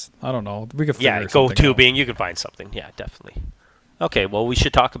funnest. I don't know. We could figure go something tubing. out. You can find something. Yeah, definitely. Okay, well we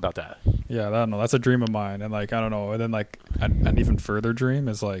should talk about that. Yeah, I don't know. That's a dream of mine, and like I don't know. And then like an even further dream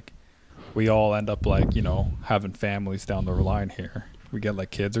is like. We all end up like, having families down the line here. We get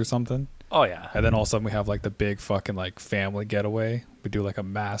like kids or something. Oh, yeah. And then all of a sudden we have like the big fucking like family getaway. We do like a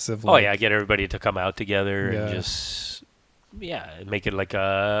massive. Get everybody to come out together and just, make it like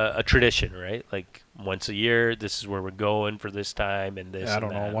a tradition, right? Like once a year, this is where we're going for this time and this. Yeah, I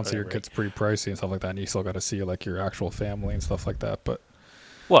don't know. Once a year gets pretty pricey and stuff like that. And you still got to see like your actual family and stuff like that. But.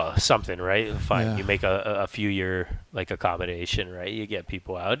 Well, something, right? Fine. Yeah. You make a few year like accommodation, right? You get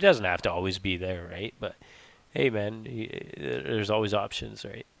people out. It doesn't have to always be there, right? But hey, man, there's always options,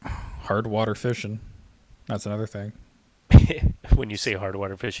 right? Hard water fishing. That's another thing. When you say hard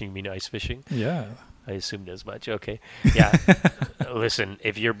water fishing, you mean ice fishing? Yeah. I assumed as much. Okay. Yeah. Listen,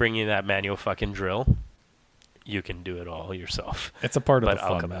 if you're bringing that manual fucking drill, you can do it all yourself. It's a part of the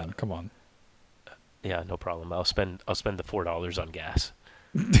fun, man. Come on. Yeah, no problem. I'll spend the $4 on gas.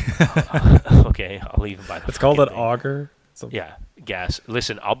 Okay, I'll even buy the. It's called an thing. Auger. Gas.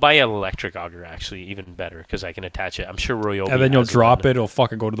 Listen, I'll buy an electric auger. Actually, even better because I can attach it. I'm sure Royal. And then you'll drop it. It'll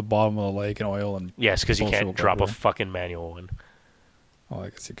fucking go to the bottom of the lake and oil and. Yes, because you can't drop a fucking manual one. Oh,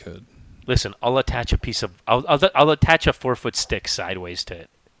 I guess you could. Listen, I'll attach a piece of. I'll attach a 4-foot stick sideways to it,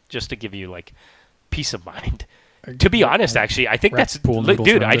 just to give you like peace of mind. To be honest, actually, I think that's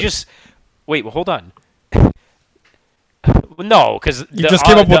dude. I just wait. Well, hold on. No, because you just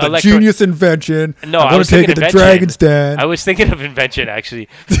came up with a genius invention. No, I want to take it to Dragon's Den. I was thinking of invention actually,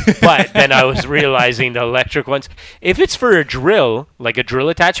 but then I was realizing the electric ones. If it's for a drill, like a drill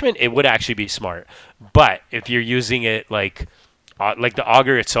attachment, it would actually be smart. But if you're using it like the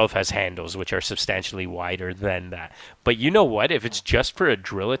auger itself has handles which are substantially wider than that. But you know what? If it's just for a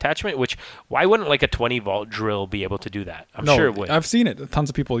drill attachment, why wouldn't like a 20-volt drill be able to do that? I'm sure it would. I've seen it. Tons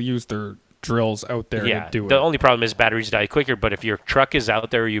of people use their drills out there to do it. The only problem is batteries die quicker, but if your truck is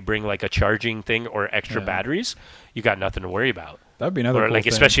out there, you bring like a charging thing or extra batteries, you got nothing to worry about. That'd be another cool thing.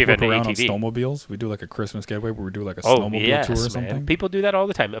 Especially if it's an ATV. On snowmobiles. We do like a Christmas getaway where we do like a snowmobile tour or something. Man. People do that all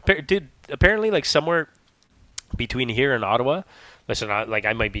the time. Apparently like somewhere between here and Ottawa, listen,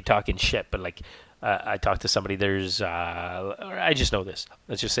 I might be talking shit, but like I talked to somebody, I just know this.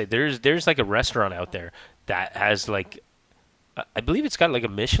 Let's just say there's like a restaurant out there that has like, I believe it's got like a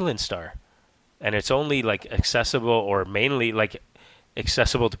Michelin star. And it's only like accessible or mainly like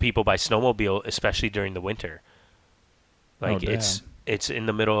accessible to people by snowmobile, especially during the winter. Like It's in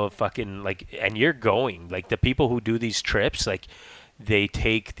the middle of fucking like, and you're going like the people who do these trips, like they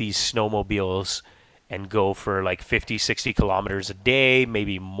take these snowmobiles and go for like 50, 60 kilometers a day,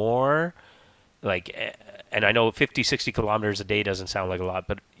 maybe more. Like, and I know 50, 60 kilometers a day doesn't sound like a lot,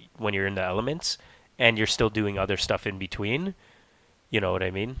 but when you're in the elements and you're still doing other stuff in between, you know what I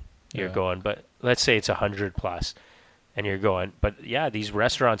mean? You're going, but let's say it's 100 plus and you're going, but yeah, these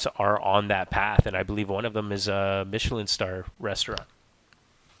restaurants are on that path. And I believe one of them is a Michelin star restaurant.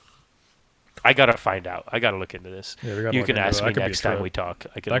 I got to find out. I got to look into this. Yeah, you can ask me next time we talk.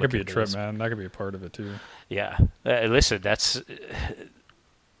 That could be a trip, man. That could be a part of it too. Yeah. Listen, it's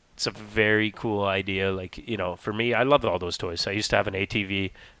a very cool idea. Like, you know, for me, I love all those toys. I used to have an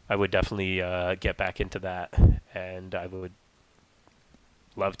ATV. I would definitely get back into that, and I would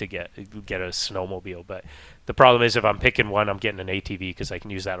love to get a snowmobile. But the problem is, if I'm picking one, I'm getting an ATV because I can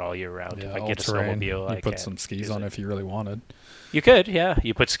use that all year round. Yeah, if I get a snowmobile, I put some skis on it if you really wanted. You could, yeah.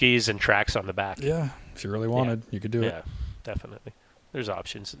 You put skis and tracks on the back. Yeah, if you really wanted, you could do it. Yeah, definitely. There's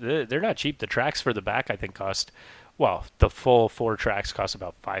options. They're not cheap. The tracks for the back, I think, cost. Well, the full 4 tracks cost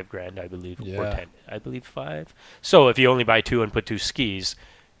about $5,000, I believe, or 10. I believe 5. So if you only buy 2 and put 2 skis,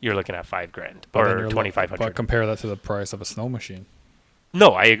 you're looking at $5,000 or $2,500. But compare that to the price of a snow machine. No,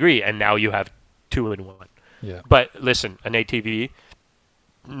 I agree. And now you have 2 in 1. Yeah. But listen, an ATV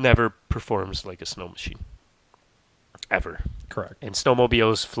never performs like a snow machine. Ever. Correct. And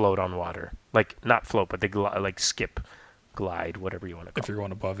snowmobiles float on water. Like, not float, but they glide, whatever you want to call it. If you're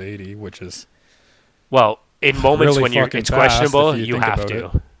going above 80, which is... Well, in moments really when it's questionable, you have to.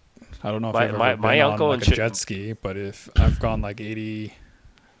 It. I don't know if I've ever been on like a jet ski, but if I've gone like 80...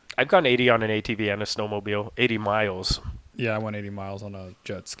 I've gone 80 on an ATV and a snowmobile. 80 miles. Yeah, I went 80 miles on a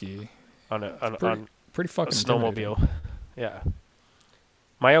jet ski. On pretty fucking snowmobile. Yeah.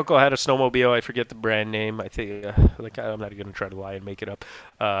 My uncle had a snowmobile. I forget the brand name. I think, I'm not going to try to lie and make it up.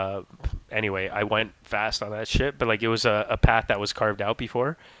 Anyway, I went fast on that shit, but like it was a path that was carved out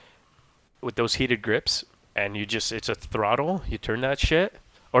before with those heated grips, and it's a throttle. You turn that shit.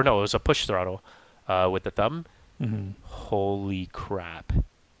 Or no, it was a push throttle with the thumb. Mm-hmm. Holy crap.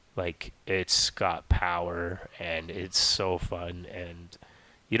 Like, it's got power, and it's so fun, and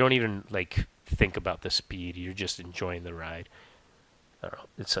you don't even, like, think about the speed. You're just enjoying the ride. I don't know.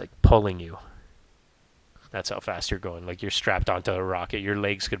 It's like pulling you. That's how fast you're going. Like, you're strapped onto a rocket. Your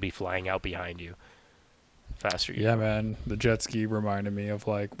legs could be flying out behind you. Faster you go. Man. The jet ski reminded me of,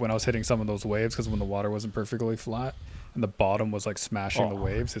 like, when I was hitting some of those waves, because when the water wasn't perfectly flat, and the bottom was, like, smashing the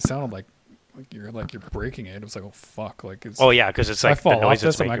waves, it sounded like you're breaking it. It was like, oh fuck, like it's. Oh yeah, because it's like if I fall the noise off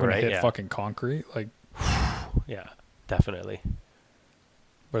this, it's making, am I going right? to hit fucking concrete? Like, yeah, definitely.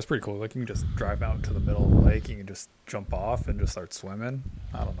 But it's pretty cool. Like, you can just drive out into the middle of the lake. You can just jump off and just start swimming.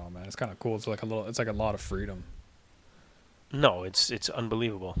 I don't know, man. It's kind of cool. It's like a lot of freedom. No, it's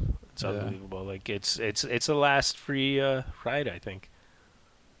unbelievable. It's unbelievable. Like it's the last free ride, I think.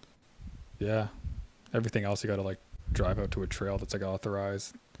 Yeah, everything else you got to like drive out to a trail that's like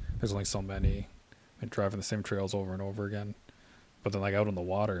authorized. There's only so many, and driving the same trails over and over again. But then like out on the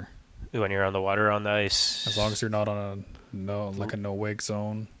water. When you're on the water, on the ice. As long as you're not on a no wake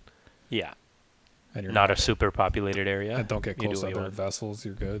zone. Yeah. And you're not a super populated area. And don't get close to other vessels,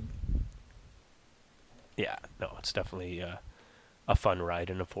 you're good. Yeah, no, it's definitely a fun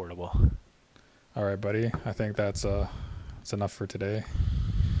ride and affordable. All right, buddy. I think that's enough for today.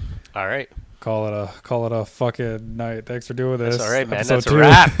 All right. Call it a fucking night. Thanks for doing this. That's all right, man. That's a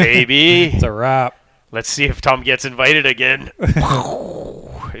wrap, baby. It's a wrap. Let's see if Tom gets invited again.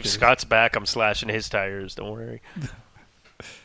 If Scott's back, I'm slashing his tires. Don't worry.